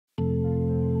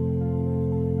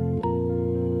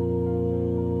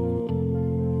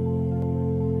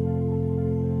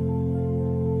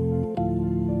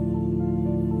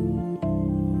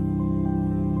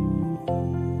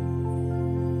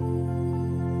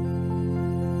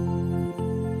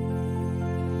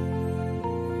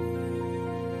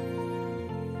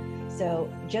So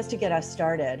just to get us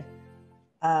started,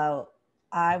 I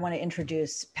want to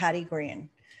introduce Patti Greene.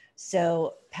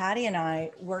 So Patti and I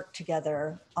work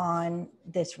together on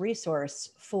this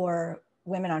resource for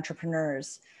women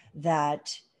entrepreneurs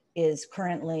that is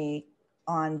currently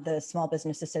on the Small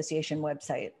Business Association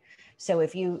website. So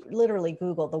if you literally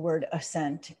Google the word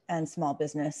Ascent and Small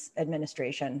Business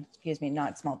Administration, excuse me,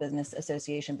 not Small Business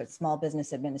Association, but Small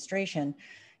Business Administration,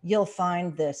 you'll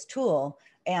find this tool.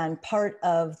 And part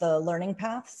of the learning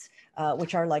paths,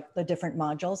 which are like the different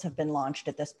modules, have been launched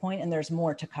at this point, and there's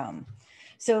more to come.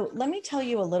 So let me tell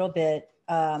you a little bit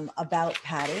about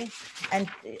Patti. And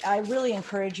I really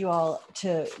encourage you all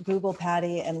to Google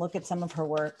Patti and look at some of her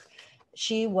work.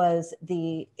 She was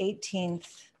the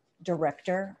 18th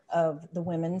director of the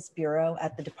Women's Bureau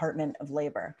at the Department of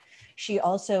Labor. She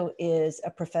also is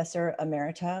a professor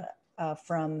emerita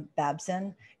from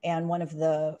Babson and one of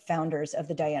the founders of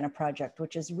the Diana Project,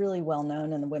 which is really well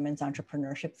known in the women's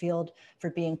entrepreneurship field for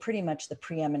being pretty much the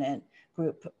preeminent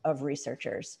group of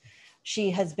researchers. She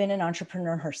has been an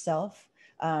entrepreneur herself.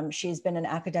 She's been an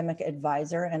academic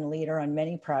advisor and leader on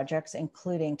many projects,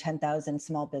 including 10,000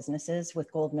 Small Businesses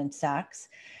with Goldman Sachs.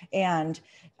 And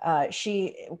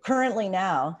she currently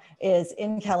now is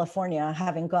in California,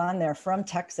 having gone there from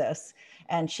Texas.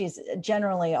 And she's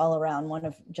generally all around one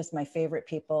of just my favorite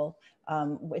people.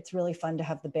 It's really fun to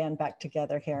have the band back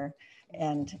together here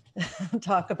and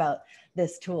talk about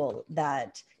this tool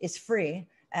that is free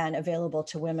and available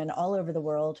to women all over the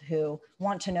world who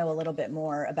want to know a little bit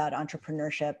more about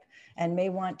entrepreneurship and may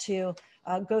want to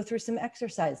go through some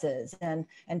exercises and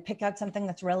pick out something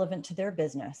that's relevant to their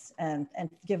business and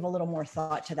give a little more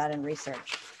thought to that in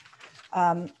research.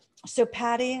 So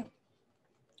Patti,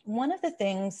 one of the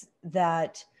things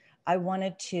that I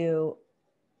wanted to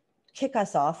kick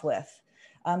us off with,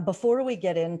 before we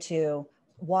get into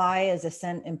why is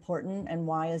Ascent important and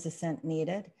why is Ascent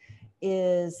needed,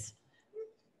 is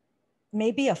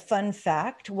maybe a fun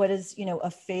fact. What is, a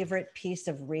favorite piece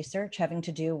of research having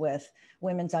to do with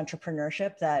women's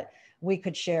entrepreneurship that we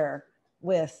could share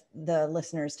with the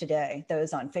listeners today,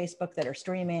 those on Facebook that are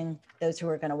streaming, those who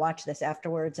are going to watch this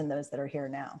afterwards, and those that are here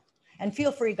now. And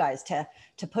feel free, guys, to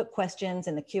put questions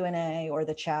in the Q&A or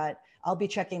the chat. I'll be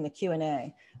checking the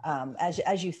Q&A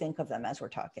as you think of them as we're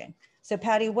talking. So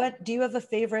Patti, do you have a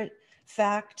favorite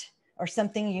fact or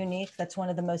something unique that's one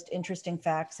of the most interesting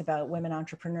facts about women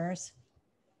entrepreneurs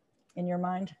in your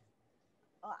mind?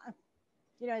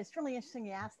 It's really interesting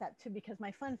you asked that too, because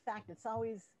my fun fact, it's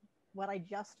always what I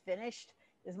just finished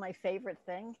is my favorite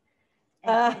thing.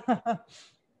 And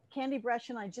Candy Brush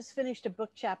and I just finished a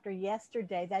book chapter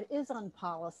yesterday that is on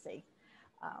policy.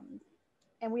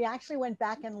 And we actually went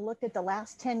back and looked at the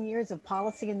last 10 years of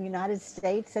policy in the United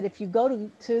States, that if you go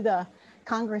to the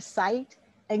Congress site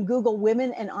and Google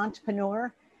women and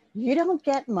entrepreneur, you don't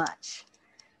get much.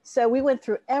 So we went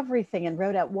through everything and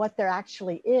wrote out what there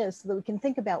actually is so that we can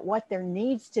think about what there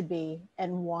needs to be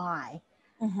and why.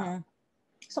 Mm-hmm.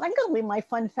 So I'm going to leave my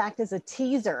fun fact as a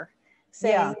teaser,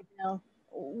 saying,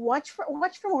 watch for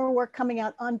more work coming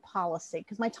out on policy,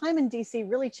 because my time in DC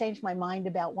really changed my mind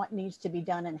about what needs to be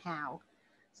done and how.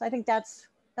 So I think that's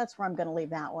where I'm going to leave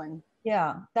that one.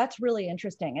 Yeah, that's really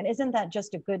interesting. And isn't that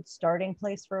just a good starting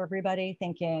place for everybody,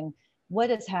 thinking, what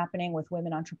is happening with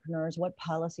women entrepreneurs? What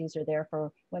policies are there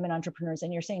for women entrepreneurs?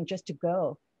 And you're saying just to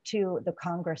go to the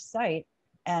Congress site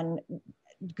and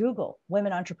Google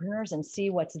women entrepreneurs and see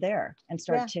what's there and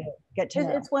start to get to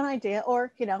know. It's one idea,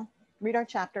 or, read our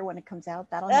chapter when it comes out.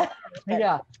 That'll help.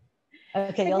 Yeah.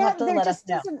 Okay, you'll have to let us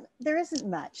know. There isn't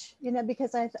much,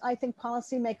 because I think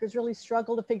policymakers really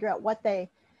struggle to figure out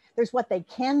there's what they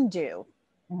can do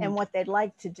mm-hmm. and what they'd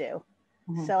like to do.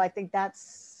 Mm-hmm. So I think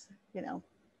that's,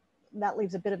 that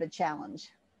leaves a bit of a challenge.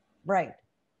 Right.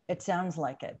 It sounds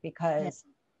like it, because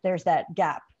there's that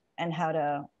gap and how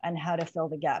to fill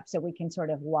the gap, so we can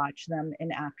sort of watch them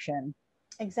in action.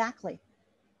 Exactly.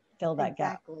 Fill that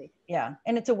gap. Yeah.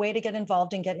 And it's a way to get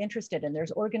involved and get interested. And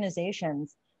there's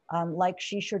organizations like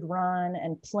She Should Run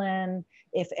and PLEN.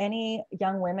 If any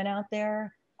young women out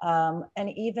there, and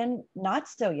even not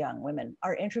so young women,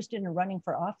 are interested in running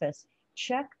for office,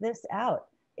 check this out.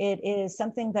 It is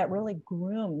something that really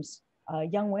grooms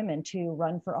young women to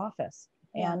run for office.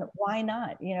 And why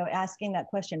not? Asking that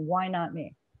question, why not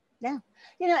me? Yeah.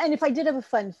 And if I did have a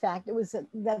fun fact, it was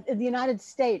that in the United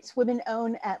States, women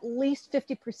own at least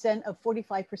 50% of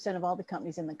 45% of all the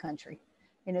companies in the country.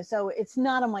 So it's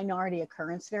not a minority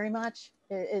occurrence very much.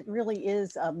 It really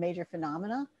is a major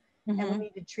phenomena, mm-hmm. and we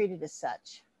need to treat it as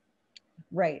such.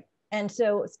 Right. And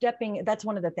so that's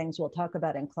one of the things we'll talk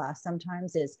about in class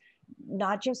sometimes, is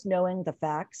not just knowing the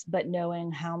facts, but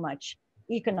knowing how much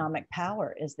economic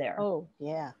power is there Oh,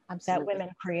 yeah, that absolutely. women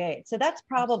create. So that's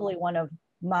probably one of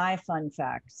my fun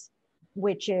facts,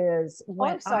 which is Oh,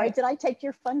 when I'm sorry. Did I take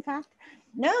your fun fact?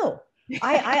 no,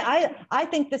 I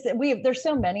think this, there's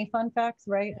so many fun facts,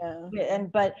 right? Yeah.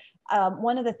 But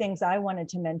one of the things I wanted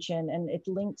to mention, and it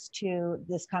links to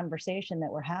this conversation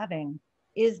that we're having,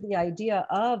 is the idea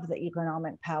of the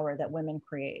economic power that women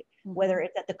create, whether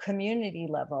it's at the community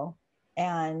level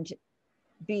and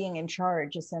being in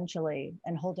charge essentially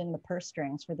and holding the purse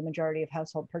strings for the majority of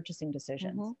household purchasing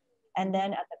decisions. And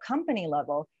then at the company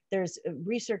level, there's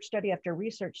research study after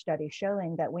research study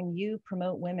showing that when you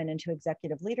promote women into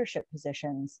executive leadership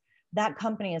positions, that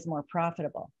company is more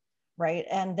profitable, right?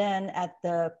 And then at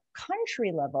the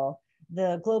country level,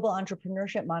 the Global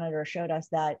Entrepreneurship Monitor showed us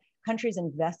that countries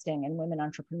investing in women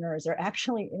entrepreneurs are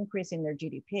actually increasing their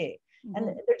GDP. And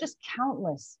they're just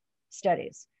countless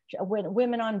studies. When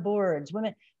women on boards,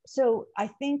 women. So I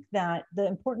think that the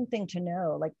important thing to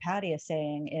know, like Patti is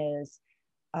saying, is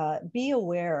be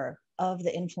aware of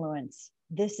the influence.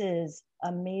 This is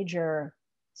a major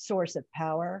source of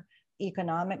power,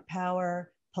 economic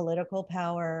power, political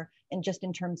power, and just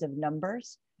in terms of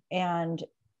numbers, and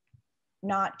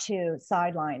not to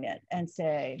sideline it and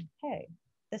say, hey,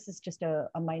 this is just a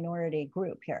minority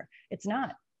group here. It's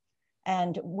not.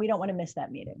 And we don't want to miss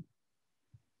that meeting.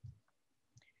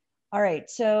 All right,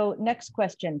 so next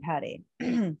question, Patti.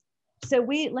 So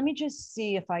let me just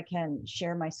see if I can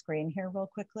share my screen here real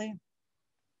quickly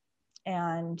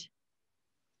and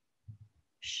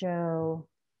show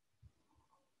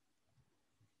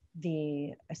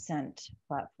the Ascent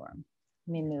platform.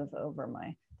 Let me move over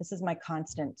this is my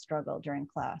constant struggle during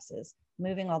class, is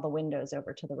moving all the windows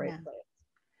over to the right place.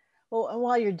 Well, and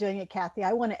while you're doing it, Kathy,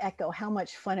 I want to echo how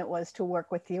much fun it was to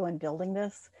work with you in building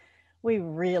this. We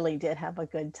really did have a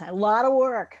good time. A lot of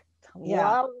work,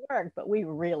 but we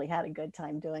really had a good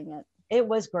time doing it. It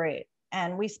was great.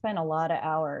 And we spent a lot of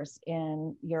hours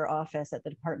in your office at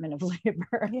the Department of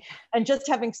Labor and just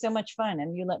having so much fun.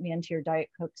 And you let me into your Diet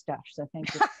Coke stash. So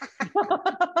thank you.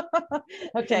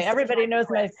 Okay, everybody knows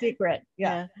my secret.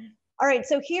 Yeah. All right,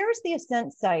 so here's the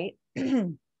Ascent site.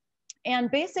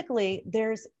 And basically,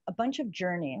 there's a bunch of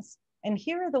journeys. And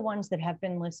here are the ones that have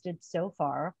been listed so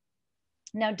far.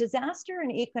 Now, disaster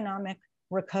and economic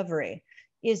recovery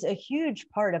is a huge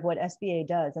part of what SBA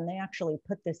does. And they actually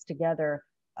put this together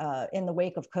in the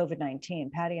wake of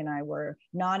COVID-19. Patti and I were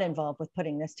not involved with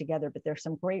putting this together, but there's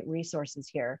some great resources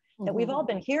here that we've all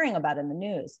been hearing about in the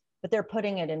news, but they're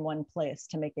putting it in one place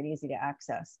to make it easy to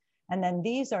access. And then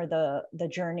these are the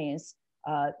journeys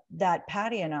that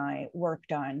Patti and I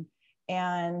worked on.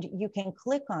 And you can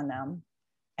click on them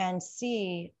and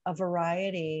see a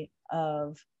variety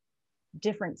of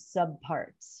different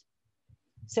subparts.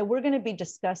 So we're going to be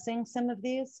discussing some of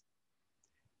these.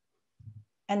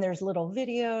 And there's little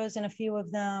videos in a few of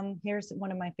them. Here's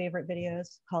one of my favorite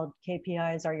videos called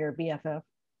KPIs Are Your BFF.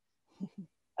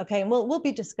 Okay, and we'll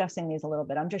be discussing these a little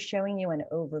bit. I'm just showing you an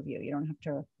overview. You don't have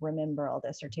to remember all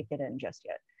this or take it in just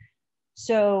yet.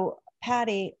 So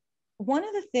Patti, one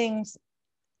of the things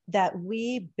that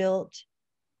we built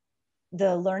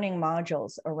the learning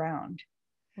modules around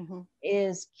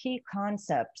is key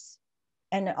concepts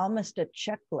and almost a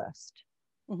checklist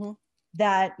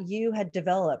that you had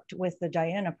developed with the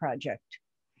Diana Project.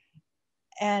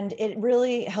 And it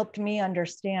really helped me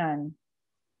understand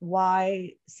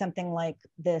why something like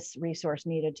this resource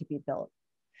needed to be built.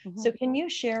 So can you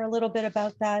share a little bit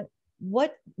about that?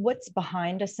 What's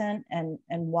behind Ascent and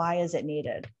why is it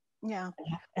needed? Yeah.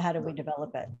 How did we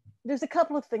develop it? There's a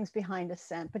couple of things behind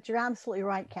Ascent, but you're absolutely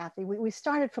right, Kathy. We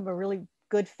started from a really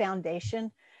good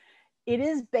foundation. It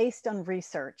is based on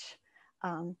research.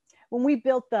 When we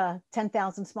built the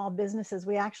 10,000 small businesses,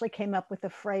 we actually came up with a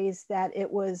phrase that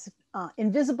it was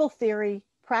invisible theory,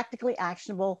 practically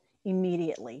actionable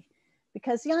immediately,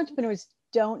 because the entrepreneurs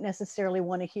don't necessarily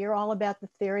want to hear all about the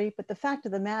theory, but the fact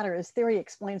of the matter is theory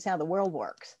explains how the world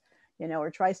works,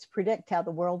 or tries to predict how the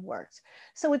world works.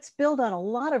 So it's built on a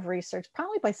lot of research,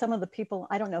 probably by some of the people,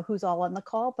 I don't know who's all on the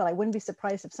call, but I wouldn't be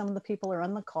surprised if some of the people are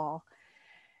on the call.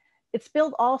 It's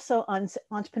built also on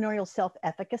entrepreneurial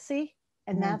self-efficacy.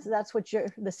 And that's what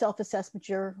the self-assessment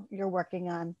you're working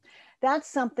on. That's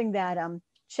something that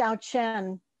Chao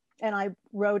Chen and I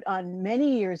wrote on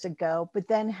many years ago, but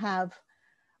then have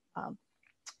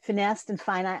finessed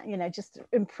and just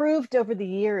improved over the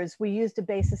years. We used a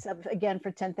basis of, again,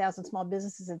 for 10,000 small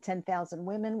businesses and 10,000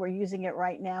 women. We're using it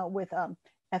right now with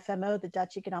FMO, the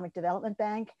Dutch Economic Development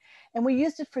Bank. And we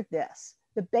used it for this.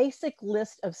 The basic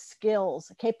list of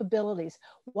skills, capabilities.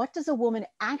 What does a woman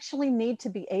actually need to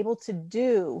be able to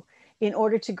do in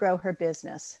order to grow her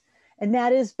business? And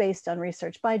that is based on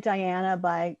research by Diana,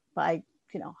 by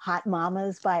you know, hot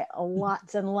mamas, by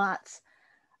lots and lots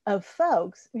of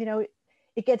folks. You know,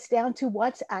 it gets down to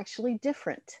what's actually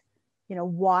different. You know,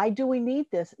 why do we need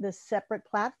this separate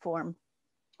platform?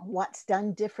 What's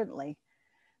done differently?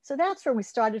 So that's where we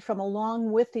started from,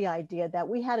 along with the idea that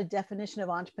we had a definition of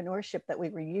entrepreneurship that we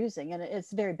were using. And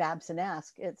it's very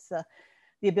Babson-esque. It's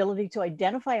the ability to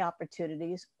identify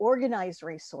opportunities, organize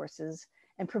resources,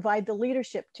 and provide the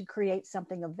leadership to create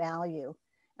something of value.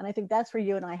 And I think that's where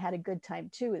you and I had a good time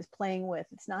too, is playing with,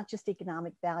 it's not just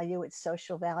economic value, it's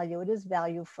social value. It is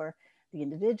value for the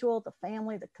individual, the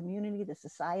family, the community, the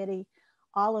society,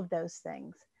 all of those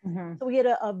things. Mm-hmm. So we had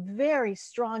a very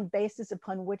strong basis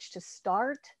upon which to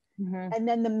start. Mm-hmm. And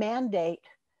then the mandate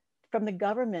from the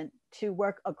government to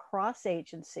work across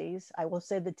agencies. I will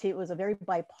say the team was a very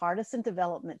bipartisan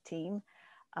development team.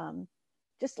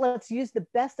 Just let's use the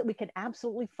best that we can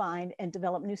absolutely find and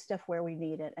develop new stuff where we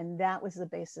need it. And that was the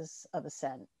basis of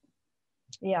Ascent.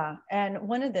 Yeah. And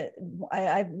one of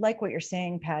I like what you're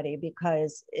saying, Patti,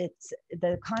 because it's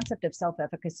the concept of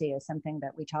self-efficacy is something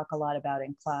that we talk a lot about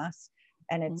in class.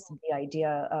 And it's mm-hmm. the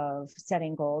idea of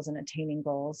setting goals and attaining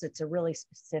goals. It's a really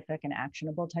specific and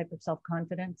actionable type of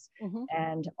self-confidence. Mm-hmm.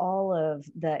 And all of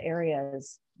the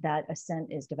areas that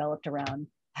Ascent is developed around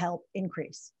help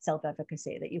increase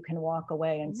self-efficacy, that you can walk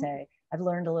away and mm-hmm. say, I've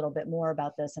learned a little bit more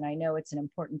about this, and I know it's an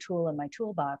important tool in my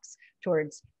toolbox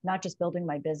towards not just building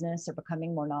my business or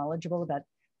becoming more knowledgeable about,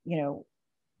 you know,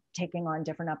 taking on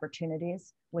different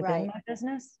opportunities within right. my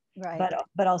business, right.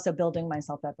 but also building my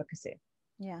self-efficacy.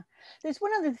 Yeah. There's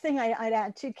one other thing I'd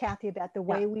add too, Kathy, about the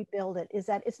way we build it, is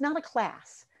that it's not a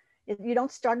class. You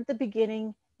don't start at the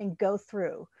beginning and go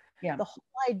through. Yeah. The whole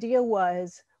idea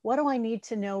was, what do I need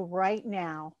to know right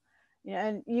now? You know,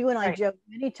 and you and I right. joke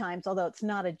many times, although it's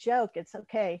not a joke, it's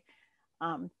okay.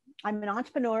 I'm an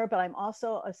entrepreneur, but I'm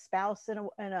also a spouse and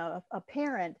a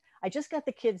parent. I just got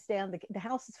the kids down. The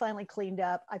house is finally cleaned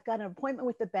up. I've got an appointment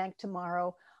with the bank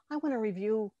tomorrow. I want to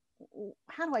review,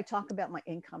 how do I talk about my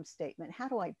income statement? How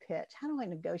do I pitch? How do I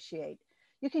negotiate?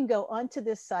 You can go onto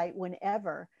this site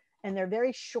whenever, and they're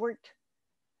very short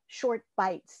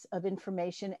bites of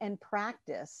information and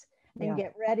practice, and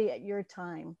get ready at your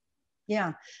time.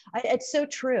 Yeah, it's so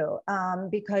true,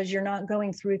 because you're not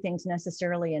going through things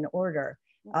necessarily in order.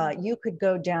 You could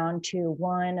go down to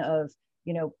one of,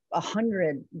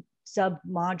 100 sub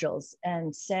modules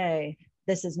and say,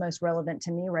 this is most relevant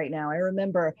to me right now. I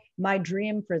remember my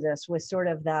dream for this was sort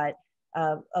of that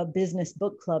a business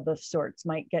book club of sorts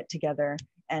might get together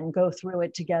and go through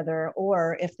it together,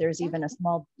 or if there's even a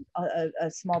small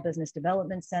business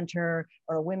development center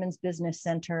or a women's business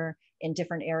center in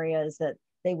different areas that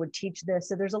they would teach this.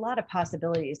 So there's a lot of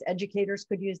possibilities. Educators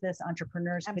could use this,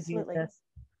 entrepreneurs Absolutely. could use this,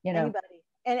 Anybody.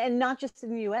 And not just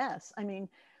in the US. I mean,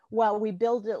 while we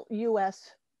build it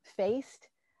US faced,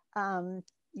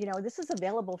 this is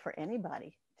available for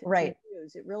anybody to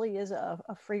use. It really is a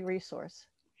free resource.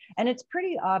 And it's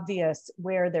pretty obvious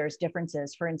where there's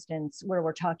differences. For instance, where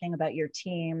we're talking about your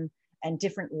team and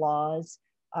different laws,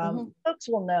 folks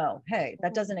will know, hey,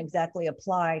 that doesn't exactly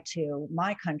apply to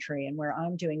my country and where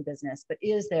I'm doing business, but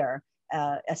is there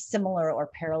a similar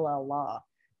or parallel law?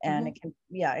 And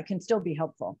it can still be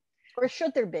helpful. Or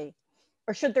should there be?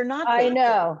 Or should there not be? I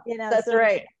know, that's so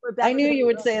right. I knew you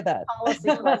would say that.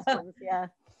 Policy questions, yeah.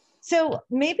 So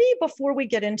maybe before we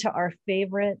get into our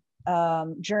favorite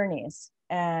journeys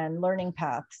and learning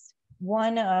paths,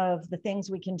 one of the things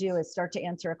we can do is start to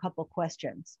answer a couple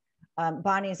questions.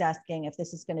 Bonnie's asking if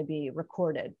this is going to be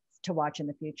recorded to watch in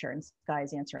the future, and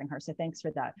Sky's answering her. So thanks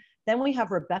for that. Then we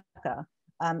have Rebecca,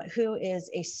 who is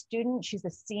a student. She's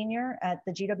a senior at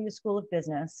the GW School of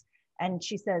Business. And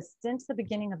she says, since the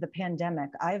beginning of the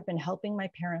pandemic, I've been helping my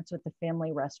parents with the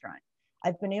family restaurant.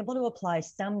 I've been able to apply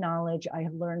some knowledge I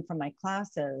have learned from my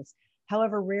classes.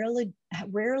 However, rarely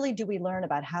do we learn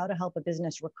about how to help a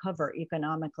business recover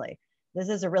economically. This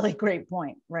is a really great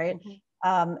point, right?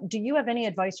 Do you have any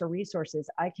advice or resources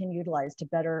I can utilize to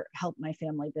better help my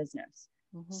family business?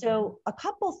 So a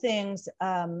couple things,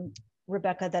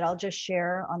 Rebecca, that I'll just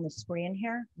share on the screen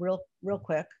here real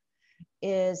quick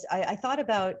is I thought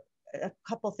about a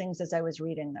couple things as I was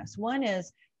reading this. One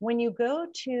is when you go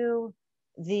to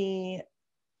the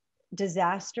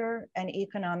disaster and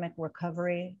economic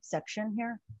recovery section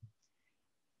here,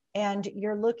 and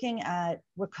you're looking at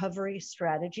recovery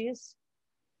strategies,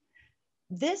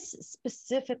 this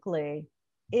specifically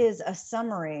is a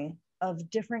summary of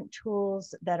different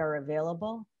tools that are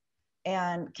available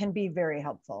and can be very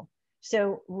helpful.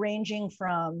 So ranging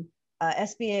from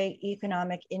SBA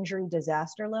Economic Injury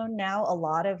Disaster Loan. Now, a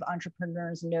lot of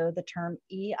entrepreneurs know the term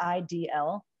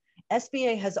EIDL,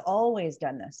 SBA has always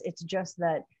done this. It's just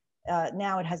that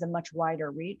now it has a much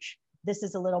wider reach. This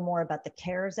is a little more about the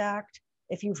CARES Act.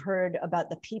 If you've heard about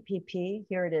the PPP,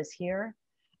 here it is here.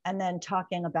 And then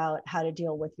talking about how to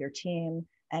deal with your team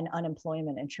and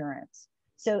unemployment insurance.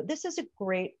 So this is a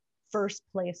great first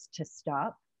place to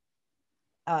stop,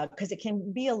 because it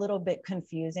can be a little bit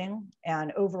confusing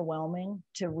and overwhelming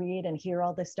to read and hear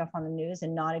all this stuff on the news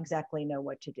and not exactly know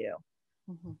what to do.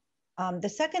 Mm-hmm. The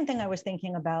second thing I was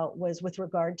thinking about was with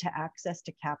regard to access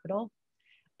to capital.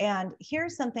 And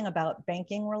here's something about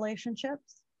banking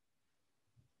relationships,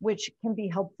 which can be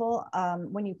helpful.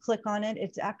 When you click on it,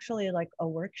 it's actually like a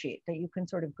worksheet that you can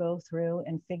sort of go through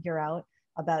and figure out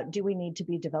about, do we need to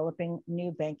be developing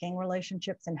new banking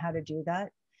relationships and how to do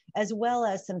that, as well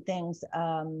as some things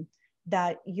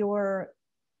that your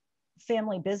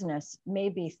family business may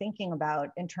be thinking about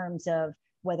in terms of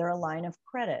whether a line of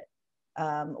credit,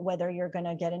 whether you're going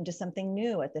to get into something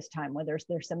new at this time, whether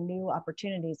there's some new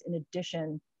opportunities in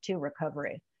addition to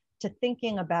recovery, to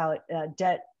thinking about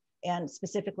debt and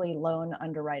specifically loan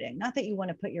underwriting. Not that you want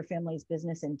to put your family's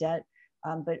business in debt,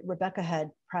 but Rebecca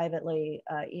had privately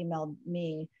emailed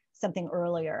me something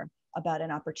earlier about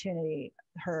an opportunity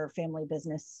her family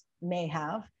business may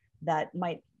have that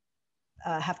might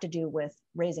have to do with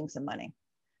raising some money.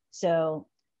 So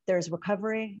there's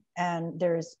recovery and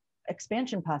there's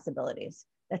expansion possibilities.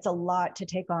 That's a lot to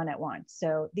take on at once.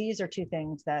 So these are two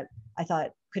things that I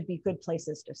thought could be good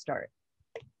places to start.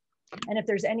 And if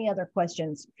there's any other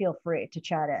questions, feel free to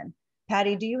chat in.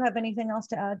 Patti, do you have anything else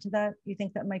to add to that? You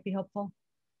think that might be helpful?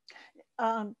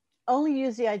 Only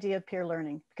use the idea of peer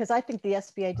learning, because I think the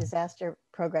SBA disaster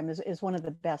program is one of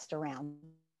the best around.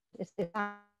 It's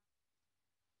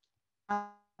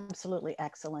absolutely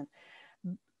excellent.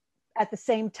 At the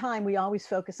same time, we always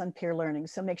focus on peer learning.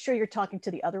 So make sure you're talking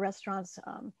to the other restaurants,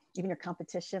 even your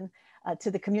competition,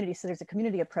 to the community. So there's a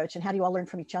community approach, and how do you all learn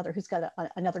from each other? Who's got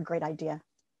another great idea?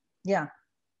 Yeah,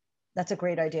 that's a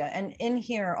great idea. And in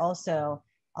here also,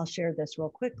 I'll share this real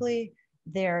quickly.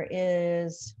 There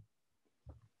is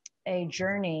a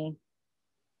journey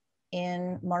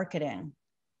in marketing,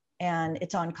 and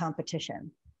it's on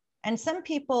competition. And some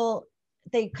people,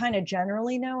 they kind of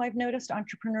generally know, I've noticed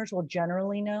entrepreneurs will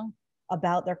generally know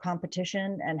about their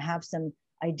competition and have some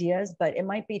ideas, but it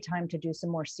might be time to do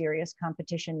some more serious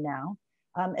competition now,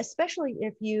 especially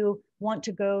if you want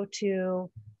to go to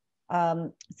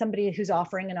somebody who's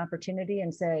offering an opportunity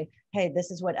and say, hey, this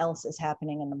is what else is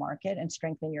happening in the market, and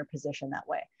strengthen your position that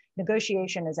way.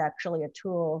 Negotiation is actually a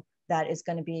tool that is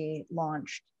going to be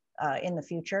launched in the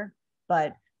future,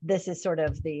 but this is sort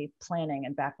of the planning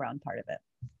and background part of it.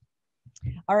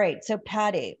 All right, so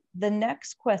Patti, the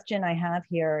next question I have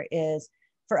here is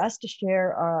for us to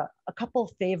share a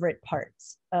couple favorite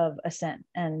parts of Ascent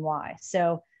and why.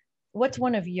 So what's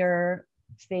one of your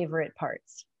favorite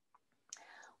parts?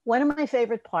 One of my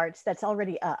favorite parts that's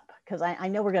already up, because I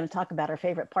know we're going to talk about our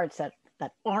favorite parts that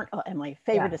aren't, and my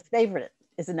favorite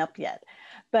isn't up yet.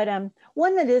 But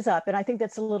one that is up, and I think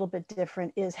that's a little bit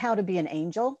different, is how to be an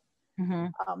angel.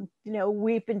 Mm-hmm. You know,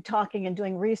 we've been talking and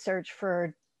doing research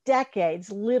for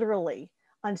decades, literally,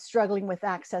 on struggling with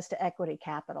access to equity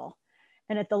capital.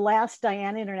 And at the last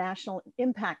Diana International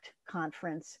Impact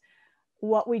Conference,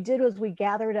 what we did was we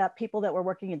gathered up people that were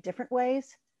working in different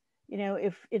ways. You know,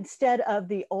 if instead of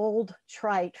the old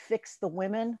trite, fix the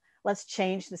women, let's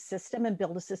change the system and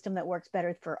build a system that works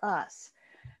better for us.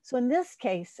 So in this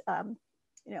case, you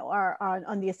know,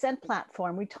 on the Ascent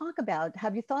platform, we talk about,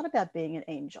 have you thought about being an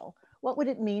angel? What would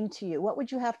it mean to you? What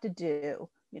would you have to do?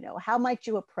 You know, how might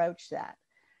you approach that?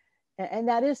 And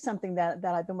that is something that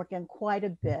I've been working on quite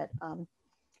a bit.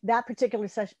 That particular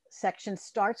section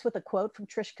starts with a quote from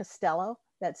Trish Costello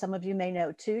that some of you may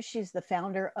know too. She's the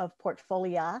founder of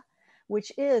Portfolia,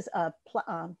 which is a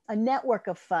network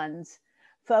of funds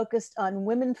focused on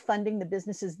women funding the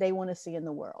businesses they want to see in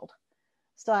the world.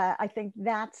 So I think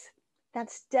that's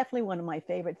definitely one of my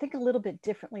favorite. Think a little bit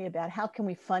differently about how can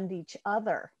we fund each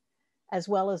other as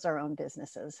well as our own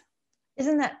businesses.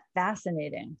 Isn't that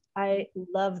fascinating? I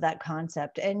love that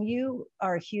concept. And you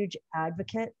are a huge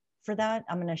advocate for that.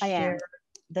 I'm going to share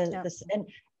this. And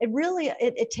it really,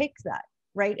 it takes that,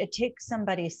 right? It takes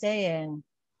somebody saying,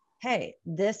 hey,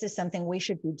 this is something we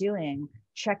should be doing.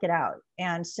 Check it out.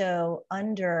 And so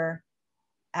under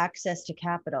access to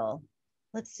capital,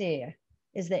 let's see,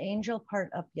 is the angel part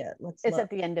up yet? It's look. At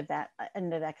the end of that,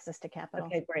 end of access to capital.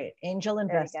 Okay, great. Angel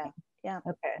investing. Yeah.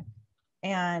 Okay.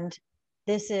 And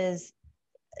this is,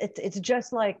 it's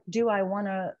just like, do I want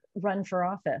to run for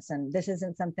office? And this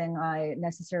isn't something I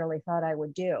necessarily thought I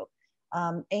would do.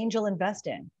 Angel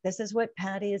investing. This is what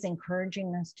Patti is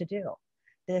encouraging us to do.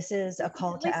 This is a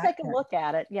call At to least action. take a look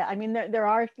at it. Yeah, I mean, there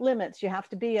are limits. You have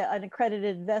to be an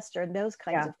accredited investor and those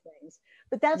kinds of things.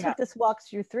 But that's what this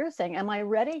walks you through, saying, am I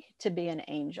ready to be an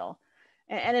angel?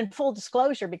 And in full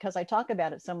disclosure, because I talk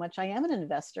about it so much, I am an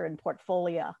investor in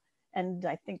Portfolio, and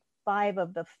I think 5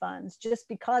 of the funds, just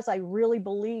because I really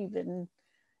believe in,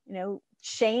 you know,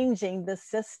 changing the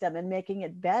system and making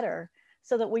it better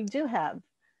so that we do have,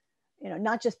 you know,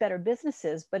 not just better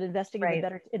businesses, but investing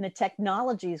in the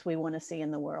technologies we want to see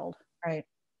in the world. Right.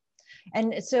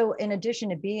 And so in addition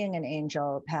to being an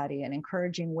angel, Patti, and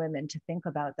encouraging women to think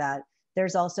about that,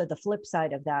 there's also the flip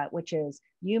side of that, which is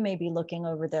you may be looking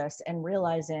over this and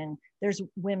realizing there's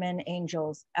women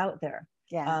angels out there.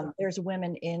 Yeah. There's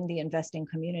women in the investing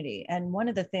community. And one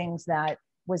of the things that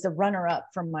was a runner-up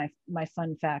from my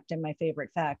fun fact and my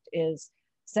favorite fact is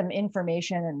some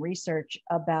information and research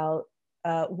about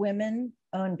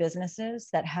women-owned businesses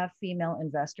that have female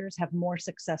investors have more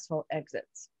successful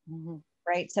exits. Mm-hmm.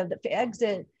 Right? So the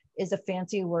exit is a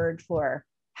fancy word for,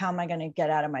 how am I going to get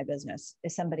out of my business?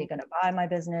 Is somebody going to buy my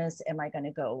business? Am I going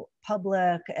to go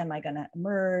public? Am I going to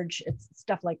merge? It's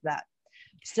stuff like that.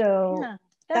 So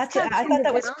I thought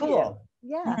that was cool.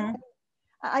 Yeah. Mm-hmm.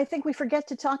 I think we forget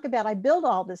to talk about, I build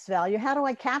all this value. How do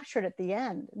I capture it at the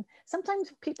end? And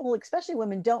sometimes people, especially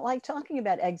women, don't like talking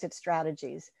about exit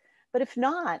strategies. But if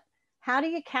not, how do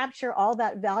you capture all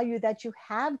that value that you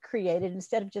have created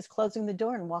instead of just closing the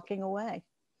door and walking away?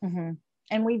 Mm-hmm.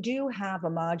 And we do have a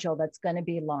module that's going to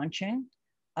be launching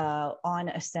on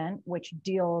Ascent, which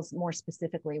deals more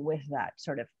specifically with that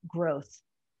sort of growth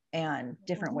and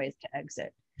different ways to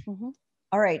exit. Mm-hmm.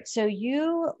 All right. So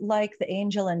you like the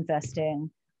angel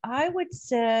investing. I would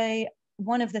say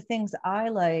one of the things I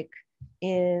like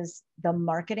is the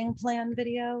marketing plan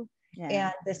video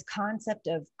and this concept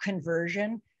of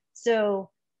conversion. So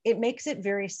it makes it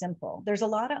very simple. There's a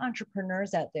lot of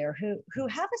entrepreneurs out there who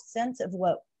have a sense of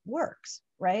what works,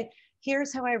 right?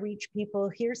 Here's how I reach people.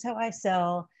 Here's how I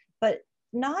sell. But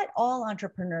not all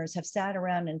entrepreneurs have sat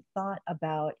around and thought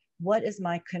about what is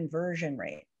my conversion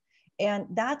rate. And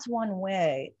that's one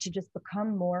way to just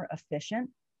become more efficient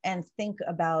and think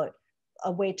about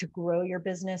a way to grow your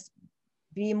business,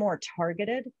 be more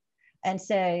targeted, and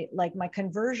say, like, my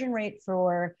conversion rate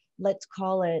for, let's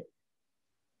call it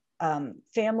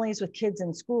families with kids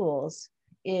in schools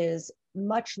is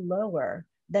much lower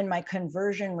than my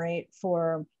conversion rate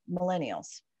for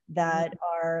millennials that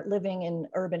are living in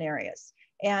urban areas.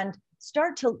 And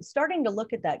starting to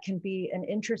look at that can be an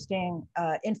interesting,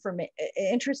 and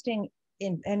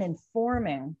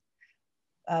informing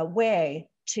way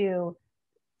to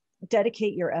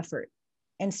dedicate your effort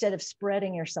instead of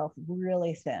spreading yourself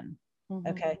really thin. Mm-hmm.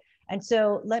 Okay. And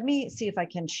so let me see if I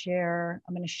can share.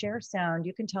 I'm going to share sound.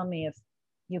 You can tell me if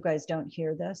you guys don't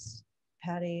hear this.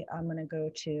 Patti, I'm going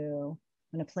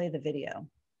to play the video.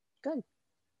 Good.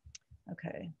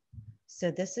 Okay.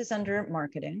 So this is under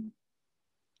marketing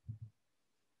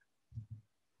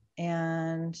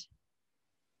and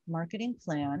marketing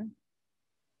plan.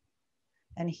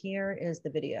 And here is the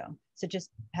video. So just,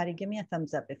 Patti, give me a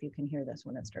thumbs up if you can hear this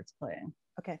when it starts playing.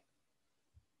 Okay.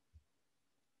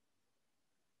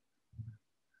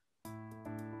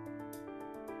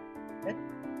 Good.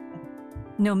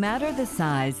 No matter the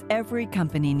size, every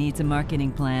company needs a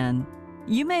marketing plan.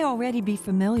 You may already be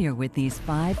familiar with these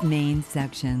 5 main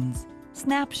sections.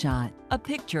 Snapshot, a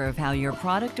picture of how your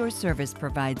product or service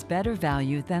provides better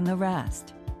value than the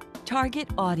rest. Target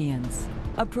audience,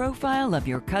 a profile of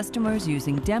your customers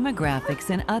using demographics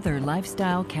and other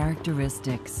lifestyle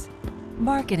characteristics.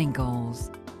 Marketing goals,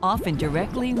 often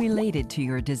directly related to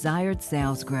your desired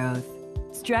sales growth.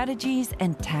 Strategies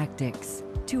and tactics,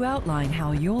 to outline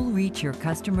how you'll reach your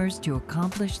customers to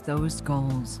accomplish those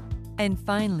goals. And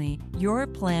finally, your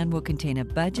plan will contain a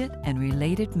budget and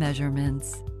related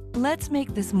measurements. Let's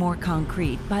make this more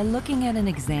concrete by looking at an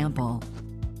example.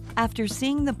 After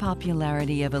seeing the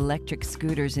popularity of electric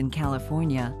scooters in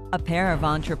California, a pair of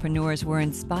entrepreneurs were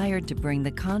inspired to bring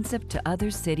the concept to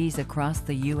other cities across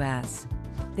the U.S.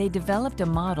 They developed a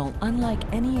model unlike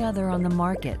any other on the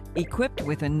market, equipped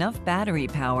with enough battery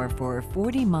power for a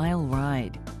 40-mile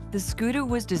ride. The scooter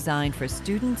was designed for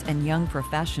students and young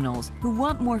professionals who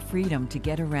want more freedom to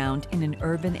get around in an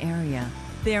urban area.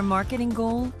 Their marketing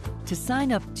goal? To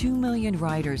sign up 2 million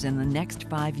riders in the next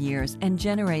 5 years and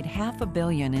generate $500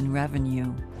 million in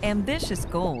revenue. Ambitious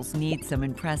goals need some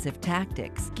impressive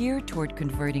tactics geared toward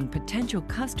converting potential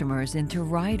customers into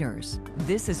riders.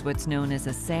 This is what's known as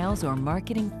a sales or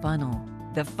marketing funnel.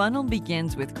 The funnel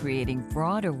begins with creating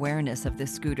broad awareness of the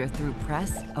scooter through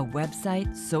press, a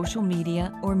website, social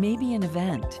media, or maybe an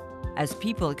event. As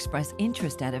people express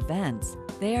interest at events,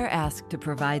 They are asked to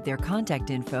provide their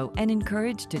contact info and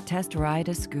encouraged to test ride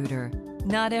a scooter.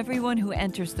 Not everyone who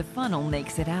enters the funnel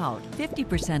makes it out.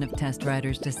 50% of test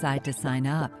riders decide to sign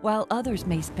up, while others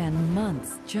may spend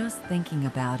months just thinking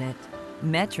about it.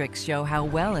 Metrics show how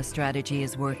well a strategy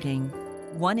is working.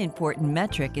 One important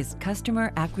metric is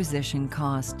customer acquisition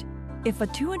cost. If a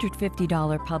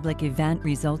 $250 public event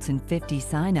results in 50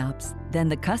 signups, then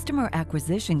the customer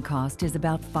acquisition cost is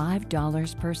about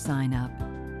 $5 per signup.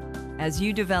 As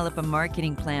you develop a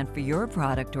marketing plan for your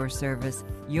product or service,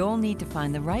 you'll need to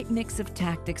find the right mix of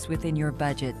tactics within your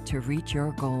budget to reach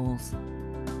your goals.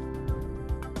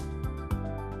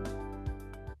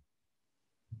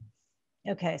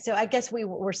 Okay, so I guess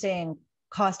we're saying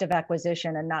cost of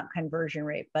acquisition and not conversion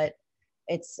rate, but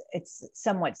it's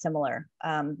somewhat similar.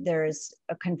 There's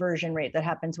a conversion rate that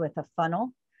happens with a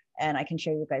funnel, and I can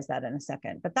show you guys that in a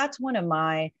second. But that's one of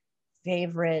my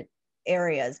favorite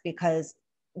areas, because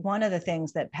one of the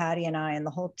things that Patti and I and the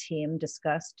whole team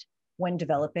discussed when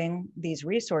developing these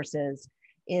resources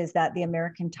is that the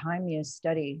American Time Use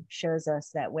study shows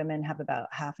us that women have about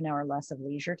half an hour less of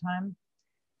leisure time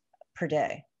per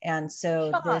day. And so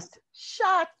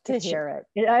shocked to hear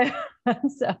it.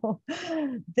 So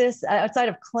this, outside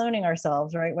of cloning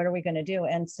ourselves, right? What are we going to do?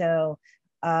 And so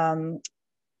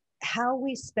how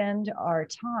we spend our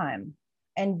time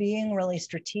and being really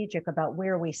strategic about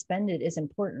where we spend it is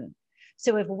important.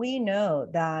 So if we know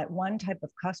that one type of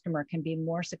customer can be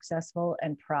more successful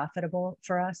and profitable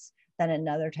for us than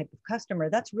another type of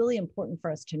customer, that's really important for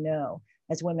us to know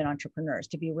as women entrepreneurs,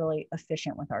 to be really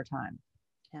efficient with our time.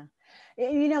 Yeah.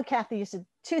 You know, Kathy, you said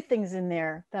two things in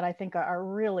there that I think are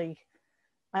really,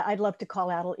 I'd love to call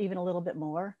out even a little bit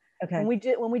more. Okay.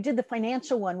 When we did the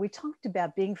financial one, we talked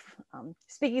about being,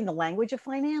 speaking the language of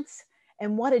finance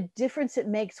and what a difference it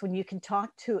makes when you can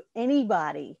talk to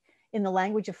anybody in the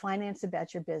language of finance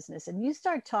about your business, and you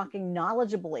start talking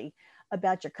knowledgeably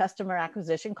about your customer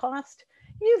acquisition cost,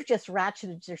 you've just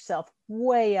ratcheted yourself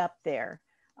way up there.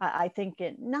 I think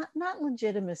it not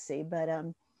legitimacy, but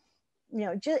you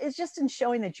know, it's just in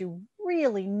showing that you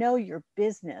really know your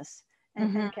business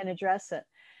and can address it.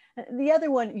 The other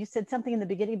one, you said something in the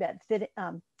beginning about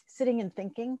sitting and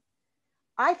thinking.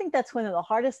 I think that's one of the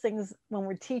hardest things when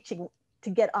we're teaching to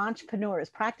get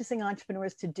entrepreneurs, practicing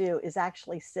entrepreneurs to do, is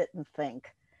actually sit and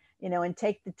think, you know, and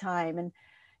take the time. And,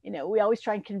 you know, we always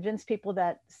try and convince people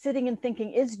that sitting and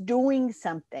thinking is doing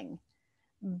something,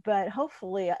 but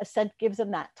hopefully Ascent gives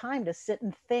them that time to sit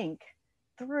and think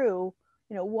through,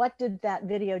 you know, what did that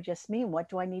video just mean? What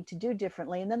do I need to do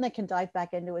differently? And then they can dive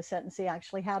back into Ascent and see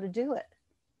actually how to do it.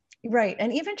 Right.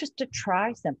 And even just to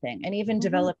try something and even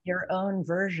develop your own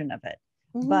version of it.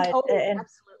 But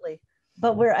absolutely.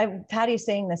 But Patti's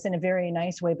saying this in a very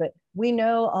nice way, but we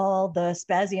know all the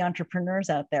spazzy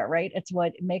entrepreneurs out there, right? It's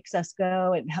what makes us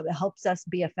go. It helps us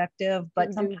be effective.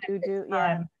 But sometimes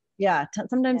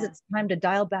it's time to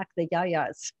dial back the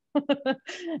yayas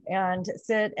and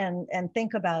sit and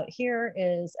think about, here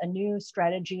is a new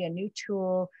strategy, a new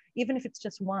tool, even if it's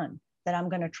just one that I'm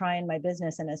going to try in my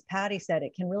business. And as Patti said,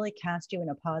 it can really cast you in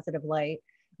a positive light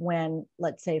when,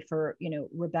 let's say for, you know,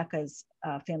 Rebecca's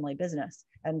family business,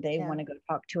 and they want to go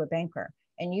talk to a banker,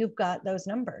 and you've got those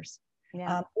numbers,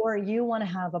 or you want to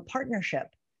have a partnership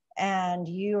and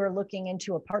you are looking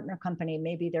into a partner company,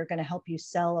 maybe they're going to help you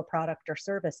sell a product or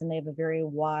service, and they have a very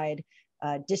wide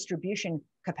distribution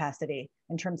capacity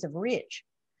in terms of reach,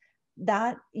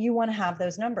 that you want to have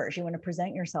those numbers. You want to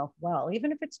present yourself well,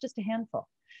 even if it's just a handful.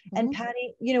 And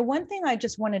Patti, you know, one thing I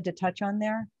just wanted to touch on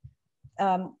there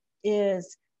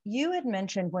is you had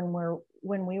mentioned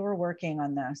when we were working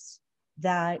on this,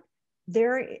 that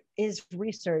there is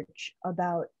research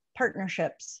about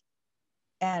partnerships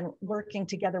and working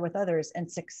together with others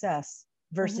and success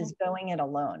versus going it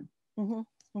alone.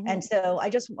 And so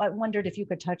I wondered if you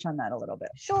could touch on that a little bit.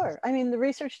 Sure. I mean, the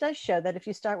research does show that if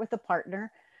you start with a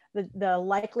partner, the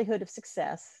likelihood of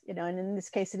success, you know, and in this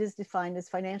case, it is defined as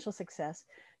financial success,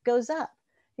 goes up.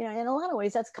 You know, in a lot of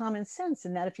ways, that's common sense,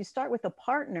 in that if you start with a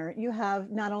partner, you have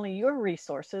not only your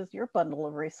resources, your bundle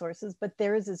of resources, but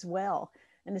theirs as well,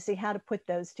 and to see how to put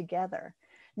those together.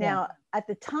 Now, at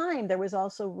the time, there was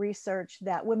also research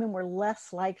that women were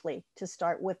less likely to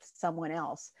start with someone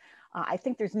else. I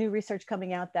think there's new research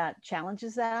coming out that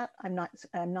challenges that. I'm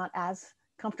not as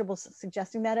comfortable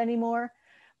suggesting that anymore,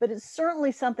 but it's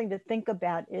certainly something to think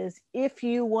about, is if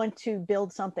you want to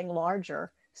build something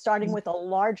larger, starting with a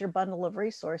larger bundle of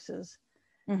resources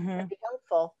would be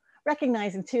helpful.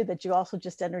 Recognizing too that you also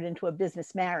just entered into a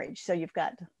business marriage, so you've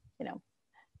got, you know,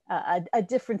 a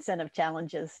different set of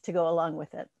challenges to go along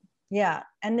with it. Yeah,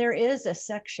 and there is a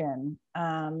section.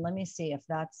 Let me see if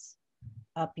that's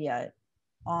up yet.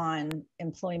 on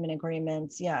employment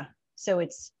agreements. Yeah. So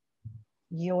it's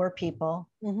your people.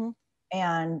 Mm-hmm.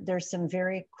 And there's some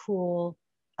very cool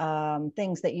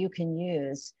things that you can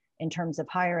use in terms of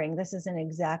hiring. This isn't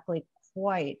exactly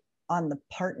quite on the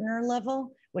partner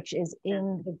level, which is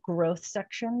in the growth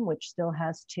section, which still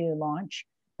has to launch.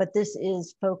 But this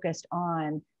is focused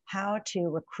on how to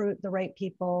recruit the right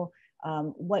people,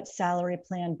 what salary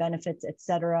plan, benefits, et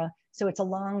cetera. So it's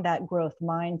along that growth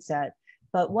mindset.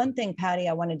 But one thing, Patti,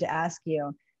 I wanted to ask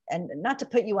you, and not to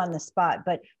put you on the spot,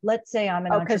 but let's say I'm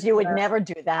an entrepreneur. Because you would never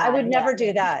do that. I would never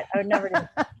do that. I would never do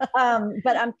that.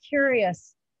 But I'm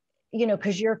curious, you know,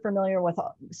 because you're familiar with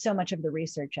so much of the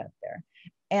research out there.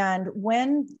 And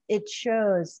when it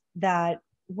shows that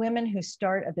women who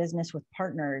start a business with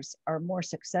partners are more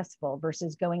successful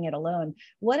versus going it alone,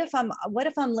 what if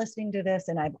I'm listening to this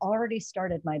and I've already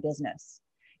started my business?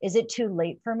 Is it too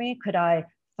late for me? Could I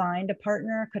find a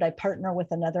partner? Could I partner with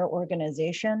another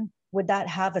organization? Would that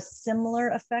have a similar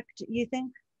effect, you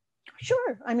think?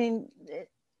 Sure. I mean,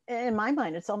 in my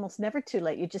mind, it's almost never too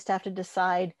late. You just have to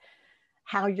decide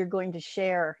how you're going to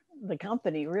share the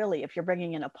company, really, if you're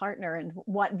bringing in a partner, and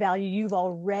what value you've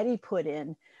already put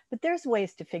in. But there's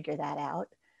ways to figure that out.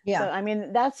 Yeah. So, I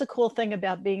mean, that's the cool thing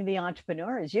about being the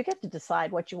entrepreneur, is you get to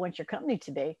decide what you want your company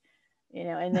to be, you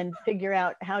know, and then figure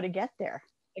out how to get there.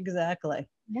 Exactly.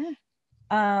 Yeah.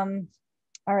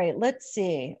 All right, let's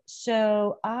see.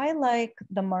 So I like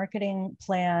the marketing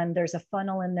plan. There's a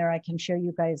funnel in there I can show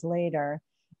you guys later.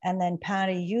 And then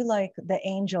Patti, you like the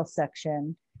angel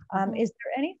section. Is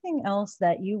there anything else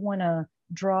that you want to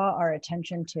draw our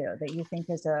attention to that you think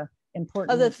is a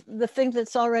important? Oh, the thing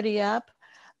that's already up.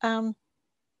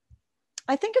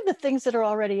 I think of the things that are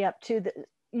already up too. That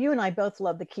you and I both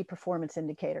love the key performance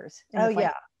indicators. Oh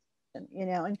yeah. You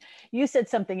know, and you said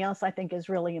something else I think is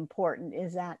really important,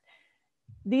 is that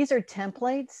these are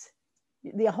templates.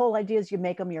 The whole idea is you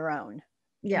make them your own.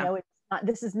 Yeah. You know, it's not,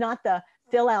 this is not the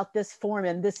fill out this form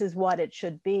and this is what it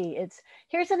should be. It's,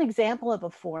 here's an example of a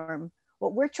form.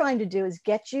 What we're trying to do is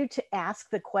get you to ask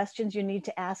the questions you need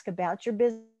to ask about your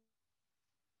business.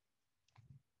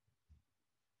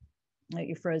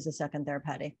 You froze a second there,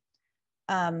 Patti.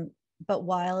 But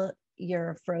while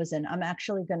you're frozen, I'm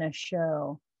actually going to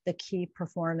show the key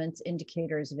performance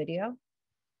indicators video.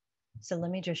 So let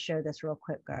me just show this real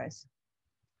quick, guys.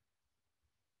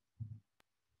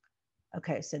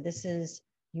 Okay, so this is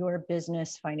your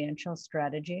business financial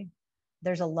strategy.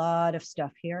 There's a lot of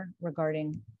stuff here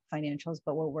regarding financials,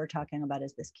 but what we're talking about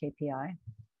is this KPI.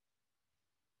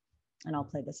 And I'll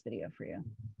play this video for you.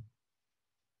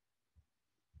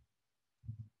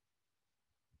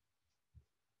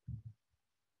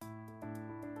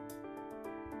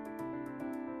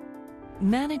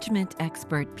 Management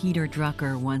expert Peter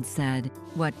Drucker once said,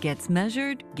 "What gets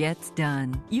measured gets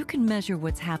done." You can measure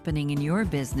what's happening in your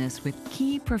business with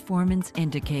key performance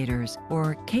indicators,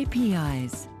 or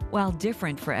KPIs. While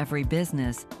different for every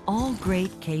business, all great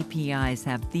KPIs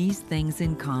have these things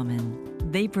in common.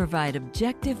 They provide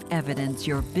objective evidence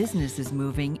your business is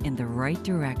moving in the right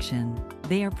direction.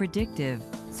 They are predictive,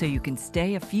 so you can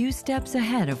stay a few steps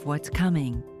ahead of what's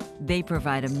coming. They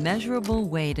provide a measurable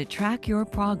way to track your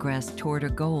progress toward a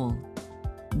goal.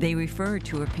 They refer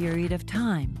to a period of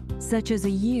time, such as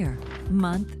a year,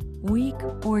 month, week,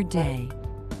 or day.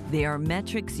 They are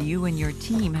metrics you and your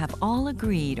team have all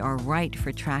agreed are right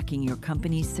for tracking your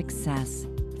company's success.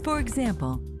 For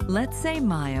example, let's say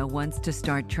Maya wants to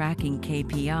start tracking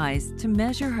KPIs to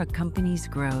measure her company's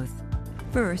growth.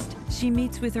 First, she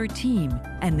meets with her team,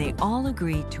 and they all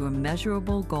agree to a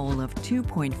measurable goal of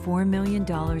 $2.4 million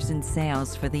in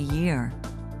sales for the year.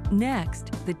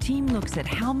 Next, the team looks at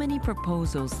how many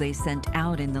proposals they sent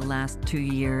out in the last 2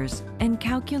 years and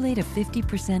calculate a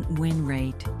 50% win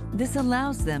rate. This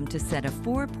allows them to set a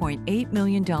 $4.8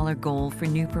 million goal for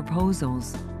new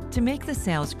proposals. To make the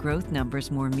sales growth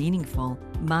numbers more meaningful,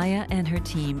 Maya and her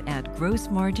team add gross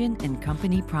margin and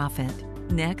company profit.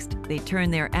 Next, they turn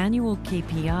their annual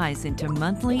KPIs into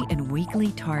monthly and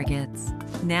weekly targets.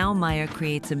 Now Maya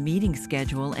creates a meeting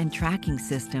schedule and tracking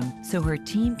system so her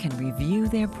team can review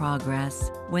their progress.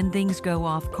 When things go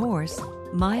off course,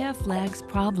 Maya flags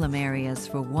problem areas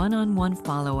for one-on-one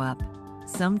follow-up.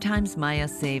 Sometimes Maya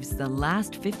saves the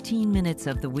last 15 minutes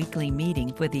of the weekly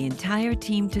meeting for the entire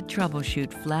team to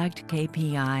troubleshoot flagged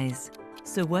KPIs.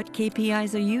 So what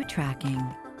KPIs are you tracking?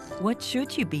 What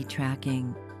should you be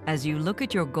tracking? As you look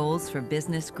at your goals for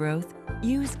business growth,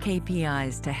 use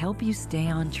KPIs to help you stay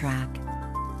on track.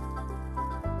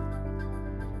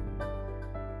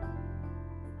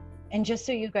 And just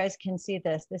so you guys can see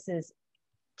this, this is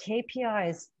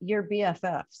KPIs, your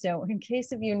BFF. So in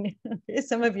case of you,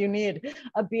 some of you need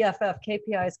a BFF,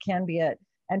 KPIs can be it.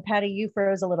 And Patti, you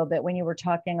froze a little bit when you were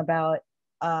talking about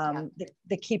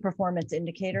the key performance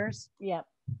indicators. Yep.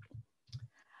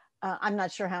 I'm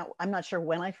not sure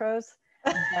when I froze,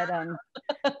 but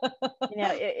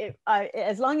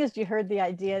as long as you heard the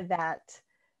idea that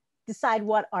decide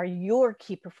what are your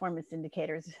key performance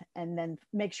indicators and then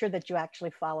make sure that you actually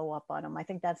follow up on them. I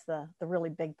think that's the really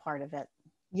big part of it.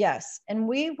 Yes. And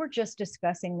we were just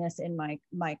discussing this in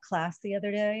my class the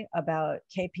other day about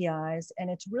KPIs, and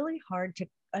it's really hard to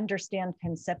understand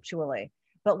conceptually.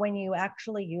 But when you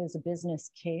actually use a business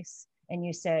case and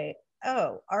you say,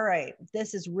 oh, all right,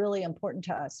 this is really important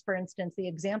to us. For instance, the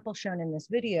example shown in this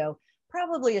video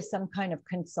probably is some kind of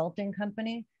consulting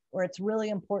company where it's really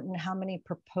important how many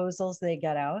proposals they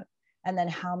get out and then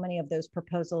how many of those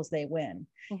proposals they win.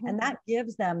 Mm-hmm. And that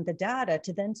gives them the data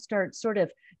to then start sort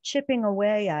of chipping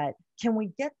away at, can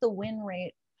we get the win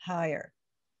rate higher?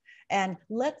 And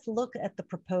let's look at the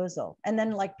proposal. And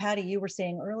then like Patti, you were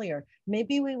saying earlier,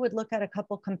 maybe we would look at a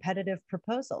couple competitive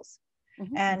proposals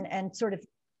mm-hmm. and sort of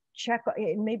check,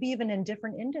 maybe even in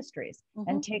different industries mm-hmm.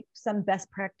 and take some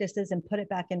best practices and put it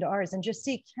back into ours and just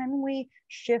see, can we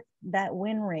shift that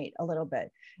win rate a little bit?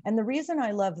 And the reason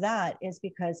I love that is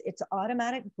because it's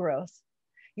automatic growth.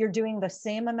 You're doing the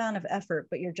same amount of effort,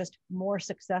 but you're just more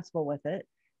successful with it.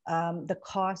 The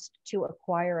cost to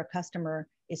acquire a customer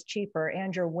is cheaper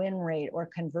and your win rate or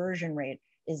conversion rate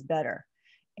is better.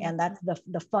 And that's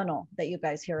the funnel that you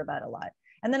guys hear about a lot.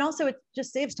 And then also it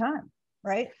just saves time.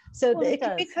 Right? So well, it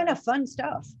can be kind of fun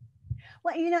stuff.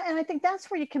 Well, and I think that's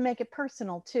where you can make it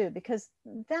personal too, because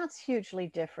that's hugely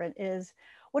different is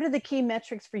what are the key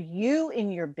metrics for you in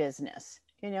your business?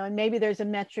 And maybe there's a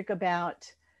metric about,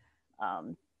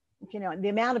 the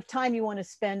amount of time you want to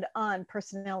spend on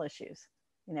personnel issues,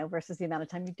 versus the amount of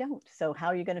time you don't. So how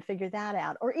are you going to figure that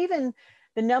out? Or even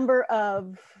the number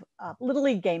of Little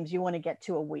League games you want to get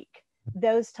to a week.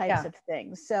 Those types of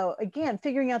things. So again,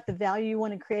 figuring out the value you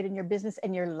want to create in your business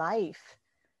and your life,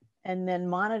 and then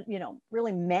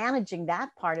really managing that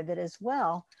part of it as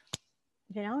well.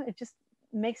 It just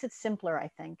makes it simpler, I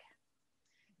think.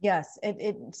 Yes,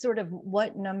 it sort of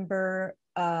what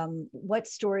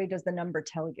story does the number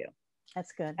tell you?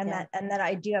 That's good. And that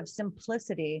idea of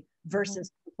simplicity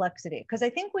versus mm-hmm. complexity. Because I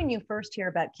think when you first hear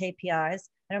about KPIs,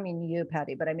 I don't mean you,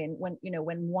 Patti, but I mean when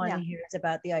one hears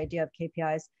about the idea of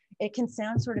KPIs, it can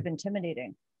sound sort of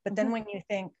intimidating. But then mm-hmm. when you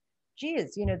think,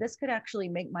 geez, this could actually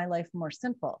make my life more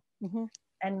simple. Mm-hmm.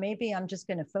 And maybe I'm just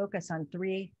going to focus on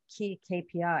 3 key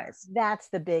KPIs. That's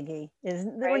the biggie.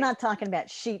 Right? We're not talking about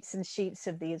sheets and sheets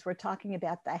of these. We're talking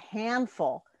about the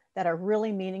handful that are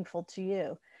really meaningful to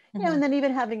you. Mm-hmm. And then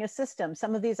even having a system.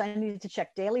 Some of these I need to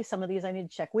check daily. Some of these I need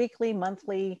to check weekly,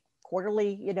 monthly,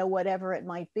 quarterly, whatever it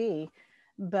might be.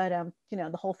 But,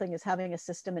 the whole thing is having a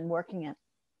system and working it.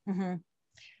 Mm-hmm.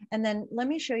 And then let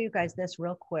me show you guys this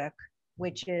real quick,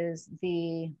 which is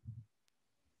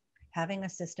having a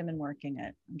system and working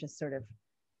it. I'm just sort of,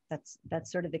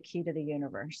 that's sort of the key to the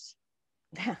universe.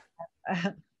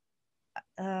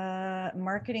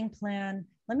 Marketing plan.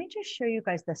 Let me just show you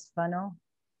guys this funnel.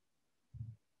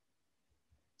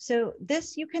 So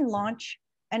this you can launch,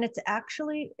 and it's a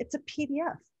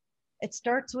PDF. It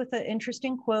starts with an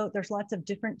interesting quote. There's lots of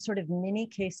different sort of mini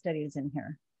case studies in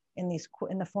here in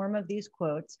the form of these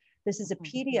quotes. This is a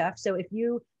PDF. So if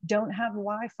you don't have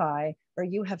Wi-Fi or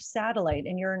you have satellite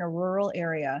and you're in a rural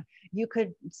area, you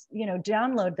could,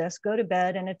 download this, go to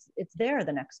bed, and it's there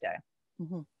the next day.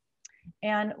 Mm-hmm.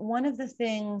 And one of the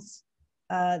things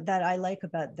that I like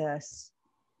about this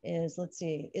is,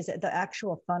 is it the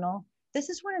actual funnel? This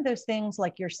is one of those things,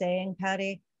 like you're saying,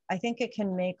 Patti, I think it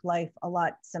can make life a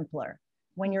lot simpler.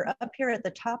 When you're up here at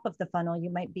the top of the funnel,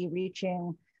 you might be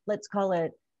reaching, let's call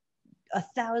it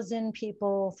 1,000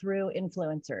 people through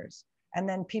influencers. And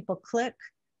then people click,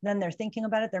 then they're thinking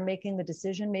about it, they're making the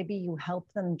decision. Maybe you help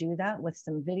them do that with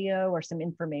some video or some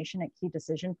information at key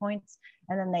decision points,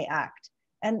 and then they act.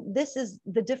 And this is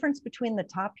the difference between the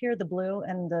top here, the blue,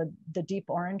 and the deep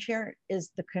orange here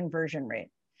is the conversion rate.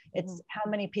 It's how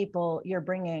many people you're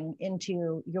bringing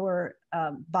into your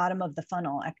bottom of the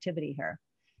funnel activity here.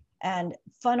 And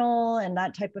funnel and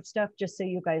that type of stuff, just so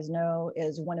you guys know,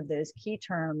 is one of those key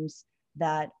terms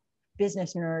that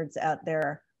business nerds out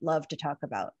there love to talk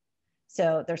about.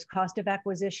 So there's cost of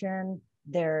acquisition,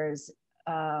 there's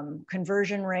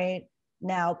conversion rate.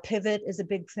 Now pivot is a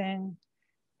big thing.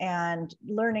 And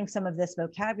learning some of this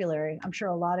vocabulary, I'm sure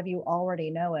a lot of you already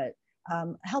know it,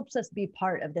 helps us be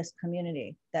part of this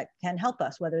community that can help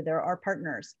us, whether they're our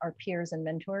partners, our peers and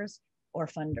mentors, or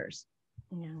funders.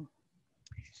 Yeah.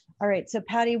 All right. So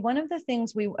Patti, one of the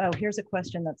things oh, here's a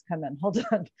question that's come in. Hold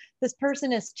on. This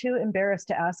person is too embarrassed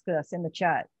to ask us in the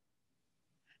chat.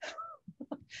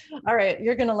 All right.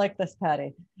 You're going to like this,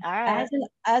 Patti. All right.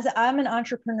 As I'm an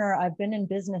entrepreneur, I've been in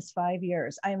business 5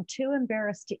 years. I am too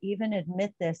embarrassed to even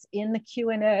admit this in the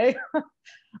Q&A.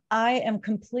 I am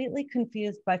completely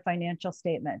confused by financial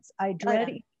statements. I dread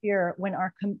each year when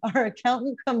our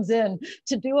accountant comes in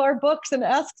to do our books and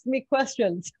asks me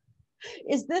questions.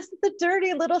 Is this the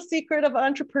dirty little secret of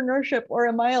entrepreneurship, or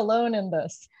am I alone in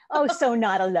this? Oh, so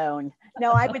not alone.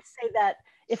 No, I would say that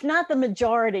if not the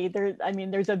majority,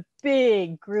 there's a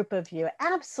big group of you.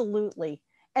 Absolutely.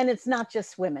 And it's not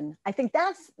just women. I think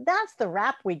that's the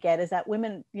rap we get, is that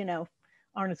women,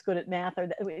 aren't as good at math, or,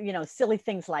 silly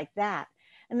things like that.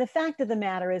 And the fact of the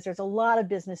matter is there's a lot of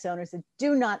business owners that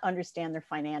do not understand their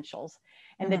financials.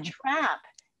 And the trap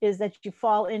is that you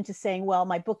fall into saying, well,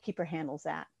 my bookkeeper handles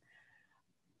that.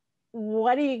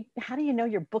 How do you know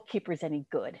your bookkeeper is any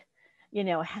good?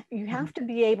 You have to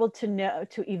be able to know,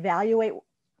 to evaluate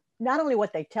not only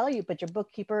what they tell you, but your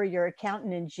bookkeeper, your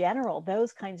accountant in general,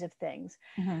 those kinds of things.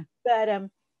 But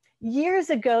years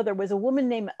ago, there was a woman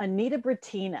named Anita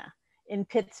Brattina in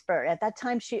Pittsburgh. At that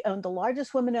time, she owned the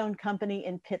largest women-owned company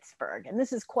in Pittsburgh. And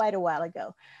this is quite a while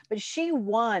ago. But she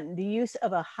won the use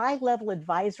of a high-level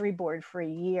advisory board for a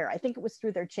year. I think it was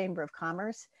through their Chamber of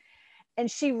Commerce.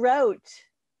 And she wrote,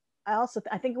 I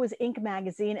think it was Inc.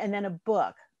 magazine, and then a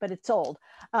book, but it's old.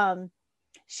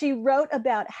 She wrote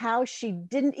about how she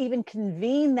didn't even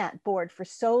convene that board for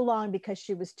so long because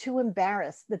she was too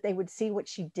embarrassed that they would see what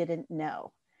she didn't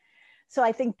know. So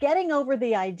I think getting over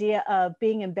the idea of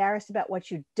being embarrassed about what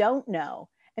you don't know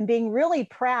and being really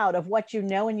proud of what you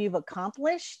know and you've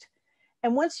accomplished.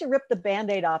 And once you rip the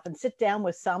Band-Aid off and sit down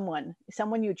with someone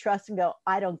you trust and go,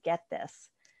 I don't get this.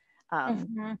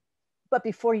 But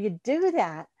before you do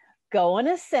that, go on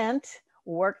Ascent,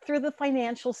 work through the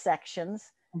financial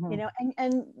sections,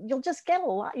 and you'll just get a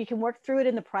lot. You can work through it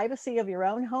in the privacy of your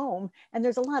own home. And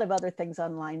there's a lot of other things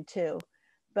online too.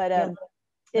 But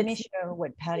let me show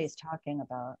what Patti's talking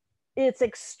about. It's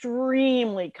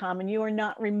extremely common. You are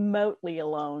not remotely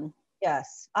alone.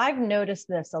 Yes, I've noticed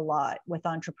this a lot with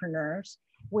entrepreneurs,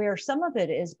 where some of it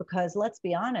is because, let's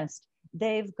be honest,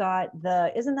 they've got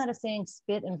isn't that a saying,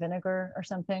 spit and vinegar or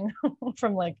something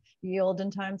from like the olden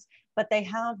times? But they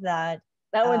have that.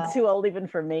 That one's too old even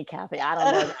for me, Kathy. I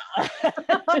don't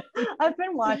know.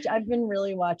 I've been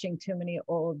really watching too many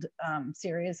old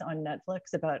series on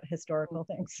Netflix about historical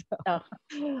things. So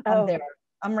I'm there.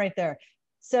 I'm right there.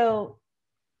 So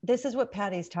this is what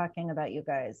Patti's talking about, you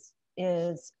guys,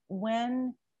 is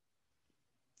when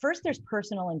first there's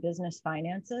personal and business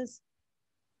finances,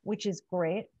 which is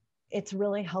great. It's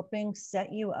really helping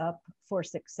set you up for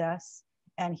success.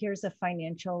 And here's a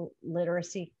financial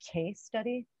literacy case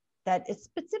study that it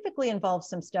specifically involves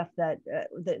some stuff that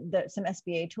some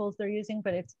SBA tools they're using,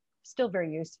 but it's still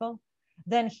very useful.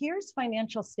 Then here's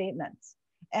financial statements.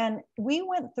 And we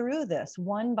went through this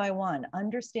one by one,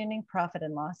 understanding profit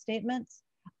and loss statements,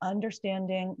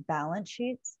 understanding balance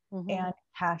sheets, and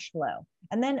cash flow.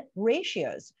 And then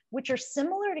ratios, which are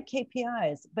similar to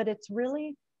KPIs, but it's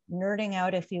really nerding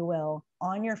out, if you will,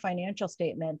 on your financial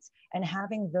statements and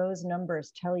having those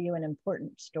numbers tell you an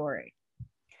important story.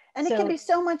 And it can be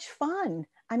so much fun.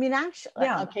 I mean, actually,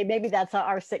 okay, maybe that's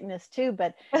our sickness too,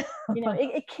 but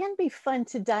it can be fun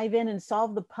to dive in and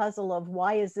solve the puzzle of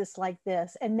why is this like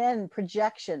this? And then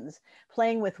projections,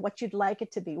 playing with what you'd like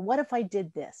it to be. What if I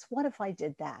did this? What if I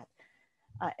did that?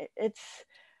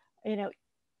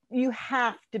 You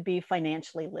have to be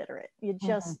financially literate. You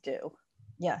just do.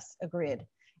 Yes, agreed.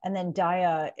 And then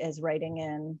Daya is writing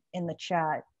in the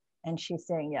chat, and she's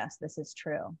saying, yes, this is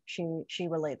true. She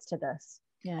relates to this.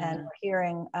 Yeah. And we're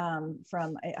hearing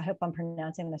from, I hope I'm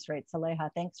pronouncing this right, Saleha,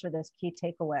 thanks for this key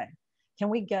takeaway. Can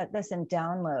we get this and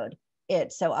download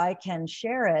it so I can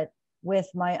share it with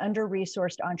my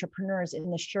under-resourced entrepreneurs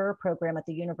in the SURE program at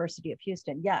the University of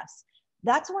Houston? Yes,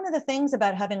 that's one of the things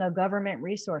about having a government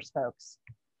resource, folks.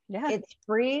 Yeah. It's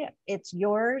free, it's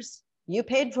yours, you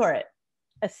paid for it.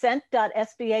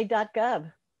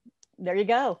 Ascent.sba.gov. There you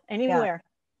go, anywhere.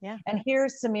 Yeah. And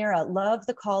here's Samira, love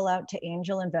the call out to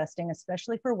angel investing,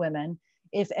 especially for women.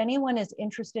 If anyone is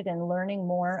interested in learning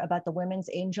more about the women's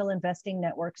angel investing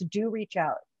networks, do reach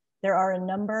out. There are a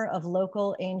number of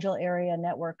local angel area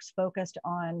networks focused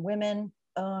on women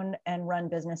own and run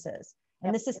businesses.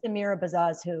 And this is Samira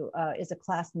Bazaz, who is a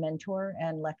class mentor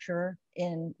and lecturer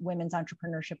in women's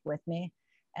entrepreneurship with me.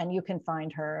 And you can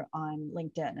find her on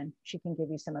LinkedIn and she can give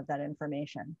you some of that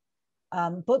information.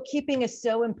 Bookkeeping is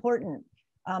so important.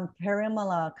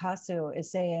 Parimala Kasu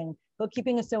is saying,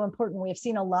 bookkeeping is so important. We have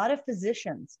seen a lot of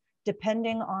physicians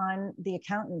depending on the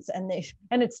accountants, and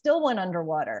it still went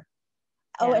underwater.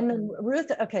 Oh, Yeah. and then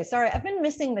Ruth, okay, sorry, I've been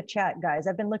missing the chat, guys.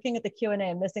 I've been looking at the Q&A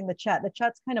and missing the chat. The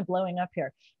chat's kind of blowing up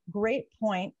here. Great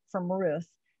point from Ruth.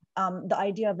 The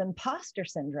idea of imposter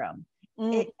syndrome.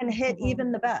 It can hit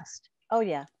even the best. Oh,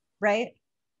 yeah. Right?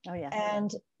 Oh, yeah.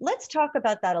 And let's talk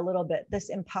about that a little bit, this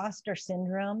imposter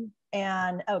syndrome.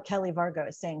 And Kelly Vargo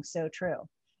is saying so true.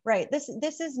 Right. This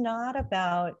is not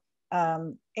about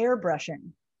airbrushing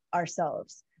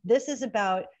ourselves. This is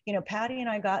about, Patti and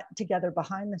I got together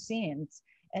behind the scenes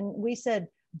and we said,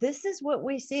 this is what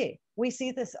we see. We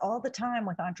see this all the time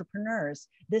with entrepreneurs.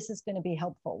 This is going to be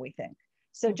helpful, we think.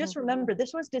 So just remember,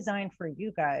 this was designed for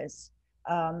you guys.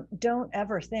 Don't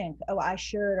ever think, oh, I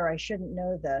should or I shouldn't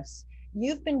know this.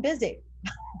 You've been busy.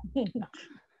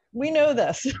 We know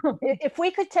this. If we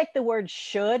could take the word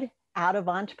should out of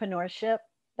entrepreneurship,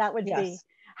 that would be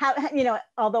how,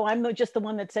 although I'm just the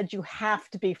one that said you have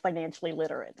to be financially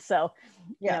literate. So,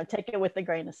 take it with a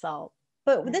grain of salt.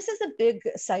 But this is a big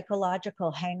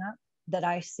psychological hang-up that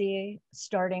I see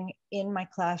starting in my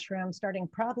classroom, starting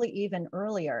probably even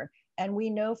earlier. And we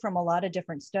know from a lot of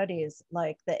different studies,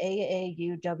 like the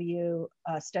AAUW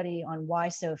study on why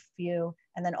so few,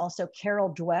 and then also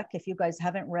Carol Dweck, if you guys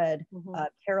haven't read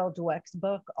Carol Dweck's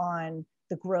book on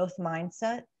the growth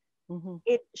mindset,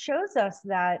 it shows us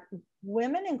that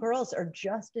women and girls are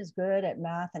just as good at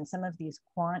math and some of these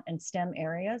quant and STEM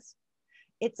areas.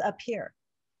 It's up here.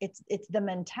 It's the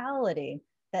mentality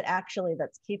that actually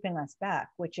that's keeping us back,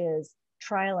 which is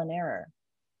trial and error,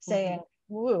 saying,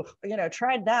 woo,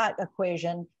 tried that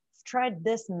equation, tried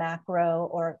this macro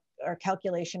or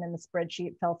calculation in the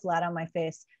spreadsheet, fell flat on my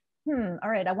face. All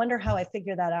right, I wonder how I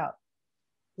figure that out.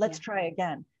 Let's try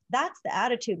again. That's the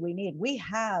attitude we need. We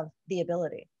have the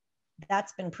ability.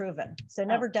 That's been proven. So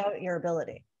never doubt your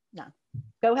ability. No.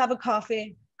 Go have a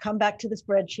coffee, come back to the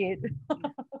spreadsheet.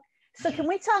 So can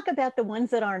we talk about the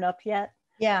ones that aren't up yet?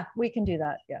 Yeah, we can do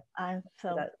that. Yeah.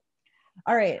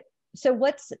 All right. So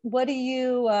what are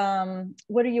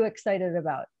you excited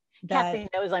about? Kathy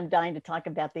knows I'm dying to talk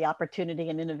about the opportunity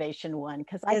and innovation one,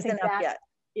 because I think that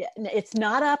it's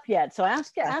not up yet. So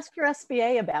ask your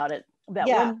SBA about it,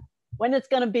 when it's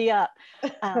going to be up.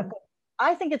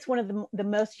 I think it's one of the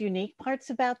most unique parts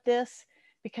about this,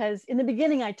 because in the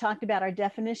beginning, I talked about our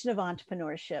definition of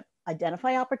entrepreneurship: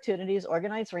 identify opportunities,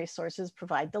 organize resources,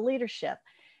 provide the leadership.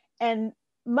 And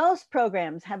most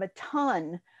programs have a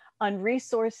ton on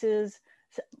resources,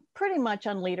 pretty much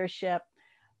on leadership.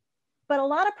 But a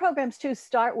lot of programs too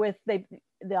start with the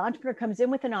entrepreneur comes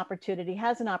in with an opportunity,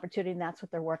 has an opportunity, and that's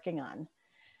what they're working on.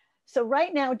 So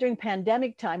right now during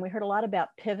pandemic time, we heard a lot about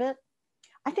pivot.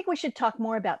 I think we should talk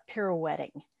more about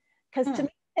pirouetting, because to me,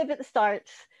 pivot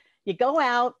starts, you go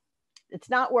out,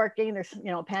 it's not working, there's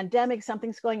a pandemic,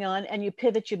 something's going on, and you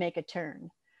pivot, you make a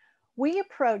turn. We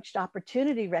approached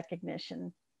opportunity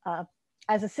recognition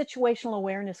as a situational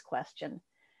awareness question.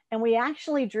 And we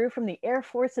actually drew from the Air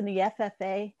Force and the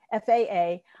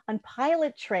FAA on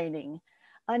pilot training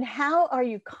on how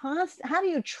do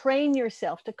you train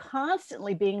yourself to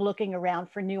constantly being looking around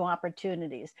for new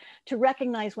opportunities, to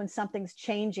recognize when something's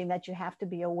changing that you have to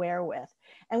be aware with.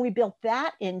 And we built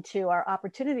that into our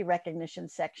opportunity recognition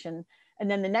section. And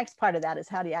then the next part of that is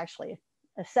how do you actually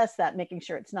assess that, making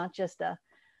sure it's not just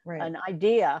an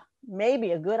idea,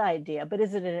 maybe a good idea, but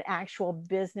is it an actual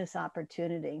business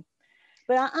opportunity?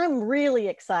 But I'm really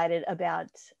excited about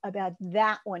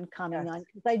that one coming on,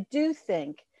 because I do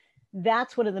think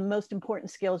that's one of the most important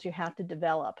skills you have to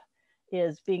develop,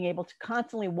 is being able to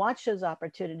constantly watch those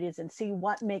opportunities and see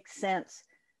what makes sense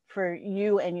for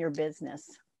you and your business.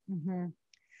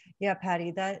 Yeah,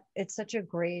 Patti, that it's such a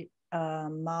great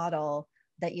model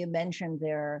that you mentioned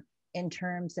there in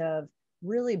terms of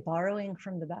really borrowing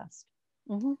from the best.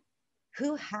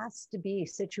 Who has to be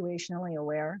situationally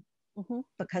aware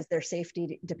because their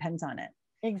safety depends on it.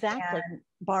 Exactly. And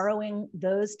borrowing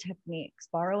those techniques,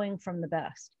 borrowing from the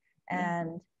best.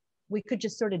 And we could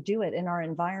just sort of do it in our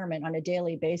environment on a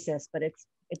daily basis, but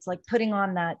it's like putting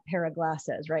on that pair of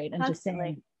glasses, right? And just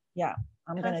saying, yeah,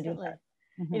 I'm going to do that.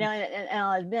 And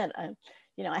I'll admit,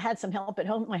 I had some help at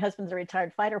home. My husband's a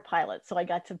retired fighter pilot, so I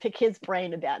got to pick his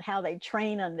brain about how they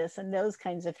train on this and those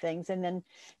kinds of things, and then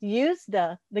use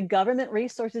the government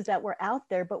resources that were out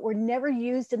there, but were never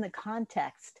used in the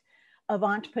context of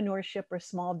entrepreneurship or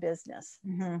small business.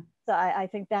 So I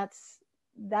think that's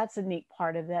a neat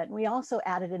part of that. And we also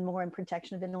added in more in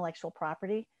protection of intellectual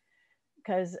property,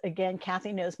 because again,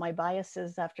 Kathy knows my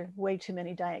biases after way too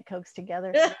many Diet Cokes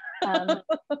together.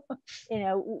 You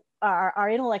know, our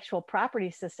intellectual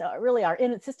property system, really our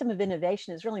system of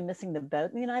innovation is really missing the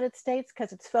boat in the United States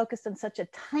because it's focused on such a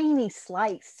tiny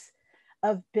slice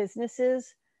of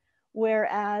businesses,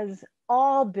 whereas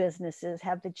all businesses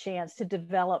have the chance to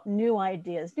develop new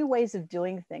ideas, new ways of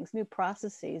doing things, new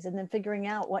processes, and then figuring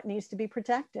out what needs to be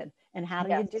protected and how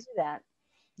do you do that?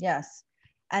 Yes.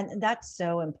 And that's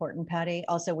so important, Patti.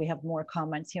 Also, we have more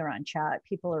comments here on chat.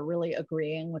 People are really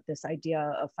agreeing with this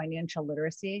idea of financial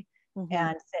literacy.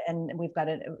 And we've got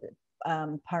it.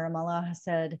 Paramala has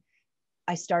said,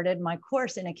 I started my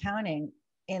course in accounting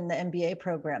in the MBA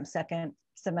program, second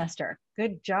semester.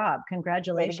 Good job.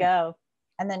 Congratulations. Way to go.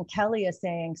 And then Kelly is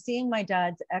saying, seeing my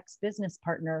dad's ex-business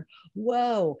partner,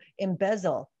 whoa,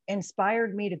 embezzle,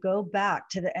 inspired me to go back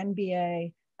to the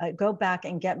MBA, go back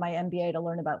and get my MBA to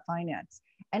learn about finance.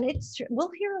 And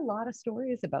we'll hear a lot of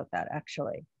stories about that,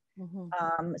 actually.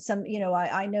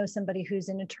 I know somebody who's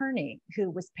an attorney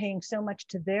who was paying so much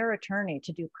to their attorney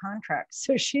to do contracts.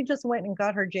 So she just went and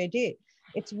got her JD.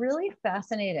 It's really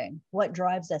fascinating what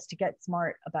drives us to get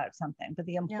smart about something. But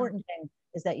the important thing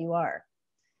is that you are.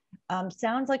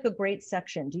 Sounds like a great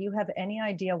section. Do you have any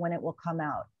idea when it will come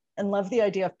out? And love the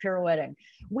idea of pirouetting.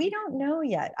 We don't know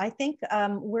yet. I think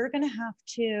we're going to have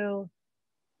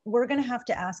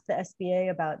to ask the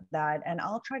SBA about that. And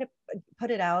I'll try to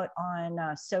put it out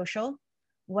on social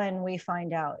when we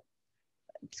find out.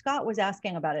 Scott was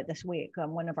asking about it this week,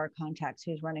 one of our contacts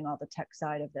who's running all the tech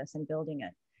side of this and building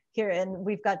it here. And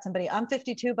we've got somebody, I'm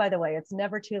 52, by the way, it's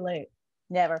never too late.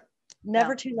 Never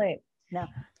too late. No.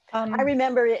 I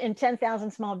remember in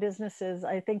 10,000 Small Businesses,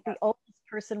 I think the oldest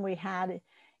person we had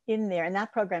in there, and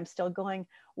that program's still going,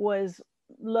 was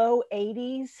low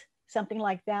 80s, something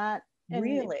like that. And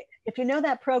really? If you know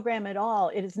that program at all,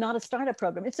 it is not a startup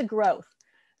program, it's a growth.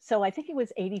 So I think he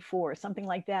was 84, something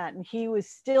like that. And he was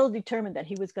still determined that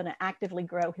he was going to actively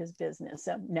grow his business.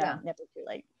 So never too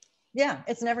late. Yeah,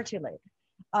 it's never too late.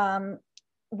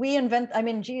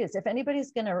 If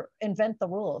anybody's going to invent the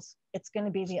rules, it's going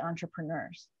to be the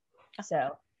entrepreneurs.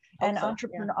 So, and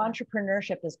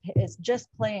entrepreneurship is just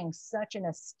playing such an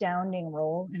astounding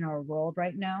role in our world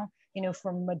right now,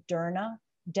 from Moderna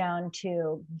down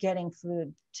to getting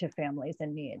food to families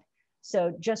in need.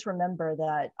 So just remember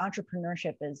that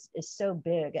entrepreneurship is so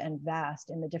big and vast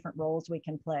in the different roles we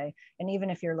can play. And even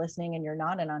if you're listening and you're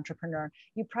not an entrepreneur,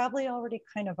 you probably already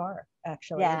kind of are,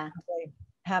 actually. Yeah. You probably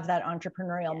have that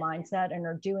entrepreneurial mindset and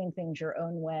are doing things your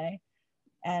own way.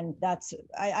 And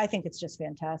I think it's just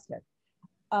fantastic.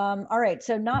 All right,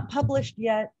 so not published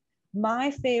yet.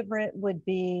 My favorite would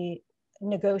be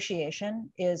negotiation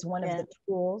is one of the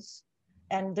tools.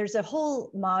 And there's a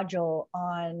whole module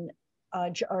on,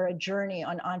 or a journey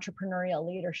on entrepreneurial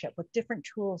leadership with different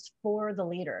tools for the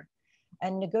leader.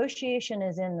 And negotiation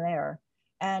is in there.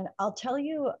 And I'll tell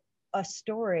you a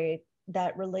story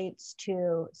that relates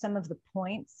to some of the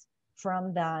points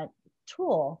from that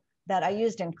tool that I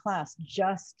used in class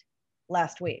just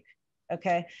last week.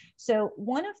 Okay, so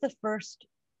one of the first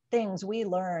things we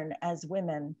learn as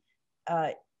women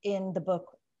in the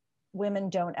book Women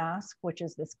Don't Ask, which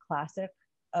is this classic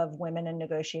of women in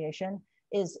negotiation,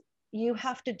 is you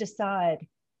have to decide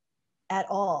at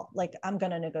all, like, I'm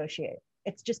going to negotiate.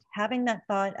 It's just having that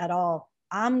thought at all,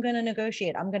 I'm going to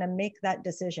negotiate, I'm going to make that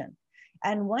decision.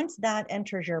 And once that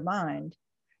enters your mind,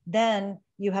 then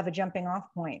you have a jumping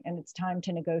off point and it's time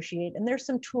to negotiate. And there's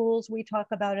some tools we talk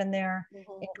about in there,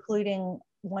 including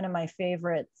one of my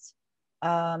favorites,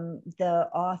 the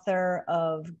author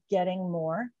of Getting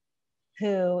More,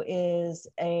 who is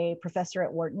a professor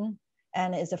at Wharton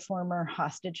and is a former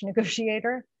hostage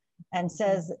negotiator, and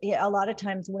says, a lot of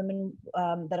times women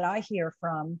that I hear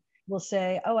from will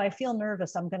say, oh, I feel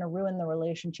nervous, I'm going to ruin the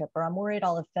relationship, or I'm worried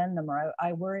I'll offend them, or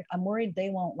I'm worried they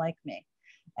won't like me.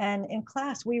 And in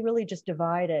class, we really just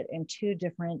divide it in two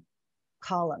different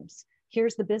columns.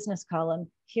 Here's the business column,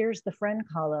 here's the friend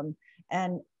column.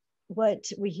 And what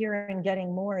we hear in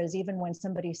Getting More is, even when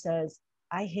somebody says,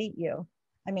 I hate you,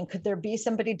 I mean, could there be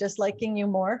somebody disliking you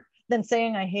more than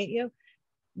saying, I hate you?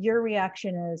 Your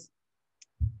reaction is,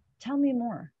 tell me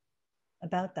more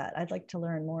about that. I'd like to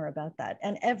learn more about that.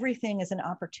 And everything is an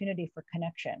opportunity for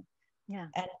connection. Yeah.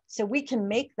 And so we can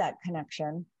make that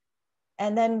connection,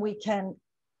 and then we can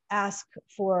ask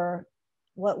for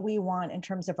what we want in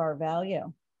terms of our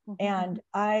value. And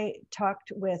I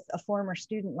talked with a former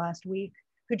student last week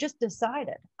who just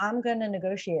decided, I'm going to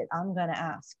negotiate, I'm going to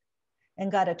ask,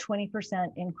 and got a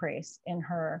 20% increase in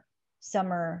her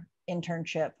summer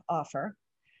internship offer.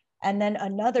 And then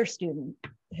another student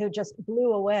who just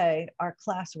blew away our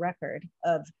class record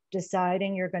of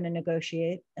deciding you're going to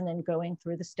negotiate and then going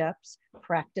through the steps,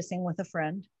 practicing with a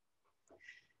friend.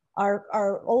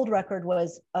 Our old record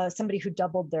was somebody who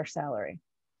doubled their salary.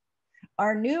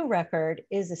 Our new record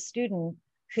is a student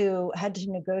who had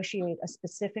to negotiate a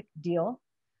specific deal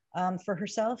for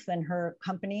herself and her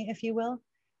company, if you will,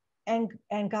 and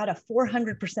got a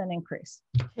 400% increase.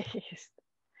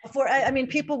 I mean,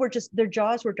 people were just, their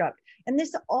jaws were dropped. And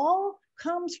this all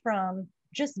comes from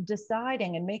just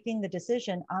deciding and making the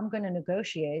decision, I'm going to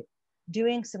negotiate,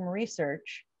 doing some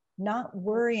research, not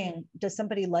worrying, does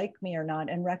somebody like me or not,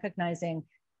 and recognizing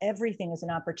everything is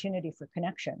an opportunity for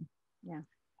connection. Yeah.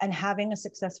 And having a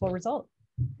successful result.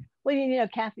 Well, you know,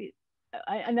 Kathy,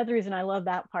 another reason I love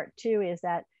that part too is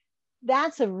that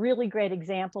that's a really great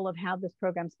example of how this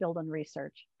program's built on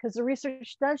research, because the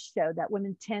research does show that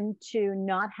women tend to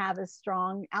not have as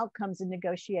strong outcomes in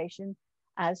negotiation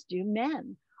as do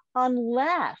men,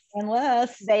 unless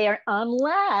they're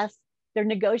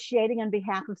negotiating on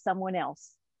behalf of someone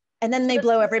else. And then they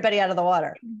blow everybody out of the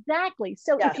water. Exactly.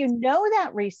 So if you know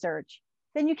that research,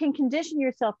 then you can condition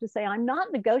yourself to say, I'm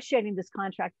not negotiating this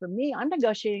contract for me, I'm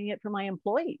negotiating it for my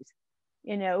employees,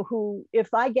 you know, who,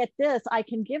 if I get this, I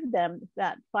can give them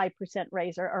that 5%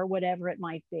 raise or whatever it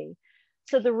might be.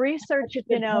 So the research,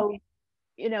 you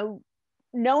know,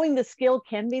 knowing the skill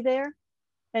can be there,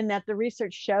 and that the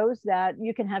research shows that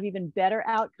you can have even better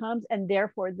outcomes, and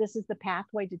therefore this is the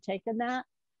pathway to take in that.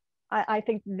 I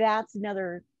think that's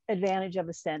another advantage of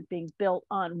Ascent, being built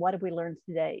on what have we learned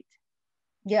to date.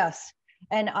 Yes.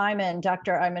 And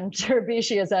Dr. Ayman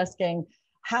Dervishi is asking,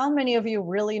 how many of you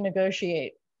really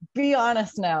negotiate? Be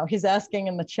honest now, he's asking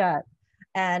in the chat.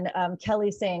 And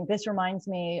Kelly's saying, this reminds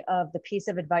me of the piece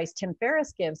of advice Tim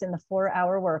Ferriss gives in the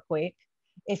 4-Hour Work Week.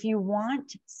 If you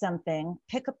want something,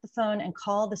 pick up the phone and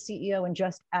call the CEO and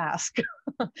just ask.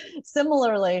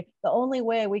 Similarly, the only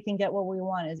way we can get what we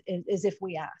want is if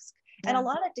we ask. And a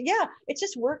lot of, it's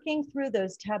just working through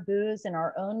those taboos and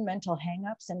our own mental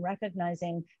hangups and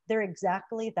recognizing they're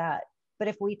exactly that. But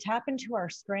if we tap into our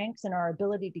strengths and our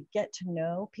ability to get to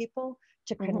know people,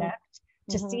 to connect,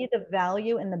 to see the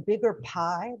value in the bigger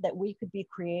pie that we could be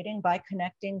creating by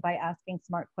connecting, by asking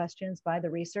smart questions, by the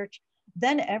research,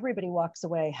 then everybody walks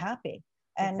away happy.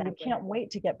 And we can't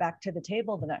wait to get back to the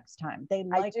table the next time.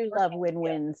 I do love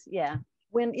win-wins. Yeah.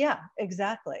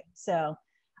 Exactly. So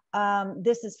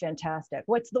this is fantastic.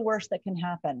 What's the worst that can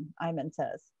happen? Ayman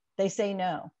says. They say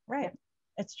no. Right.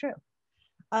 It's true.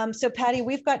 So Patti,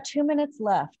 we've got 2 minutes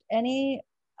left. Any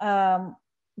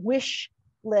wish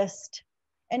list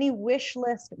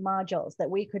modules that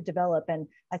we could develop? And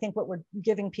I think what we're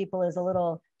giving people is a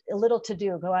little to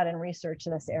do. Go out and research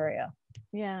this area.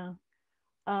 Yeah.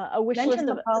 A wish Mention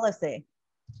list the policy.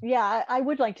 Yeah, I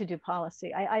would like to do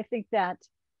policy. I think that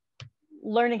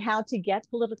learning how to get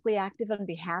politically active on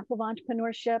behalf of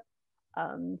entrepreneurship,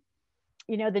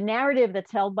 you know, the narrative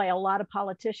that's held by a lot of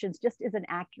politicians just isn't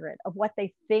accurate of what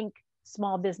they think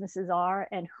small businesses are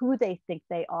and who they think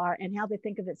they are and how they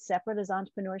think of it separate as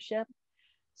entrepreneurship.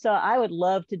 So I would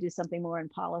love to do something more in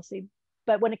policy.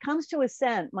 But when it comes to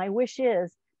Ascent, my wish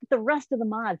is that the rest of the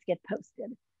mods get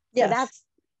posted. Yes, so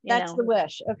that's the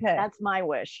wish. Okay. That's my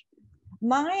wish.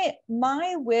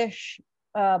 My wish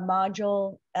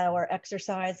module or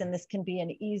exercise, and this can be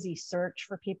an easy search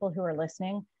for people who are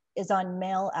listening, is on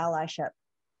male allyship.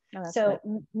 Oh, so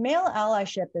male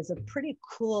allyship is a pretty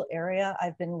cool area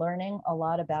I've been learning a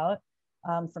lot about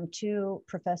from 2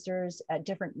 professors at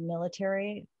different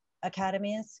military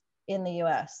academies in the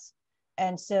US.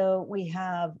 And so we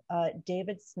have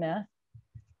David Smith,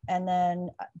 and then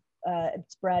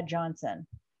it's Brad Johnson,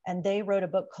 and they wrote a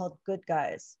book called Good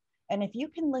Guys. And if you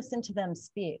can listen to them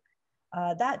speak,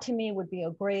 that to me would be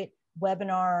a great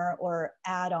webinar or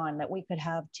add-on that we could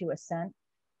have to Ascent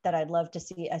that I'd love to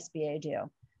see SBA do.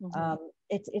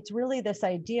 It's really this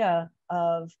idea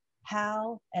of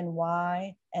how and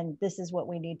why, and this is what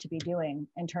we need to be doing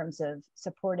in terms of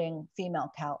supporting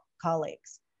female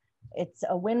colleagues. It's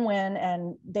a win-win,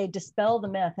 and they dispel the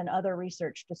myth, and other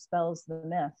research dispels the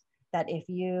myth that if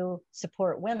you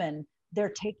support women, they're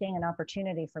taking an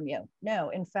opportunity from you. No,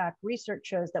 in fact, research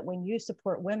shows that when you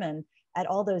support women at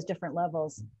all those different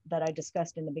levels that I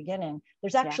discussed in the beginning,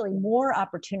 there's actually more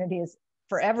opportunities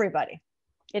for everybody.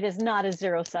 It is not a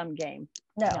zero-sum game.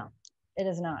 No, it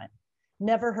is not.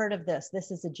 Never heard of this.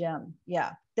 This is a gem.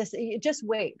 Yeah, just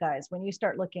wait, guys. When you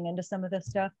start looking into some of this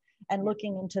stuff and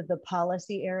looking into the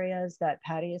policy areas that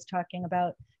Patti is talking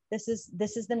about, this is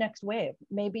the next wave.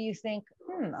 Maybe you think,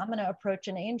 I'm going to approach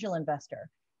an angel investor.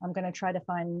 I'm going to try to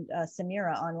find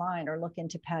Samira online or look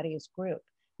into Patti's group.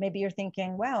 Maybe you're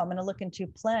thinking, wow, I'm going to look into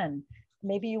Plen.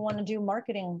 maybe you want to do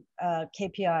marketing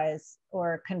KPIs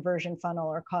or conversion funnel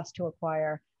or cost to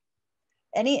acquire.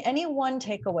 Any one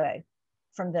takeaway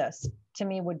from this to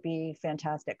me would be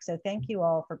fantastic. So thank you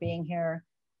all for being here.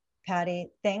 Patti,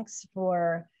 thanks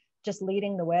for just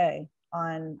leading the way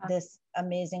on this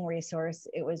amazing resource.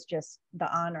 It was just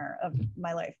the honor of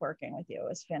my life working with you. It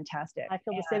was fantastic. I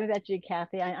feel the same about you,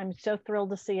 Kathy. I'm so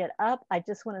thrilled to see it up. I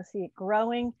just want to see it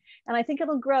growing. And I think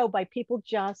it'll grow by people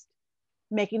just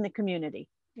making the community,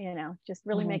 you know, just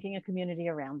really making a community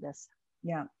around this.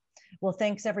 Yeah. Well,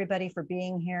 thanks everybody for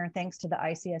being here. Thanks to the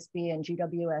ICSB and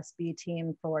GWSB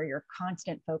team for your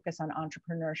constant focus on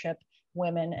entrepreneurship,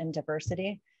 women, and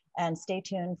diversity. And stay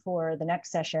tuned for the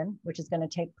next session, which is going to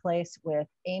take place with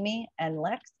Amy and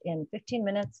Lex in 15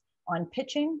 minutes on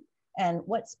pitching and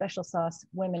what special sauce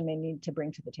women may need to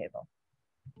bring to the table.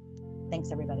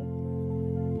 Thanks, everybody.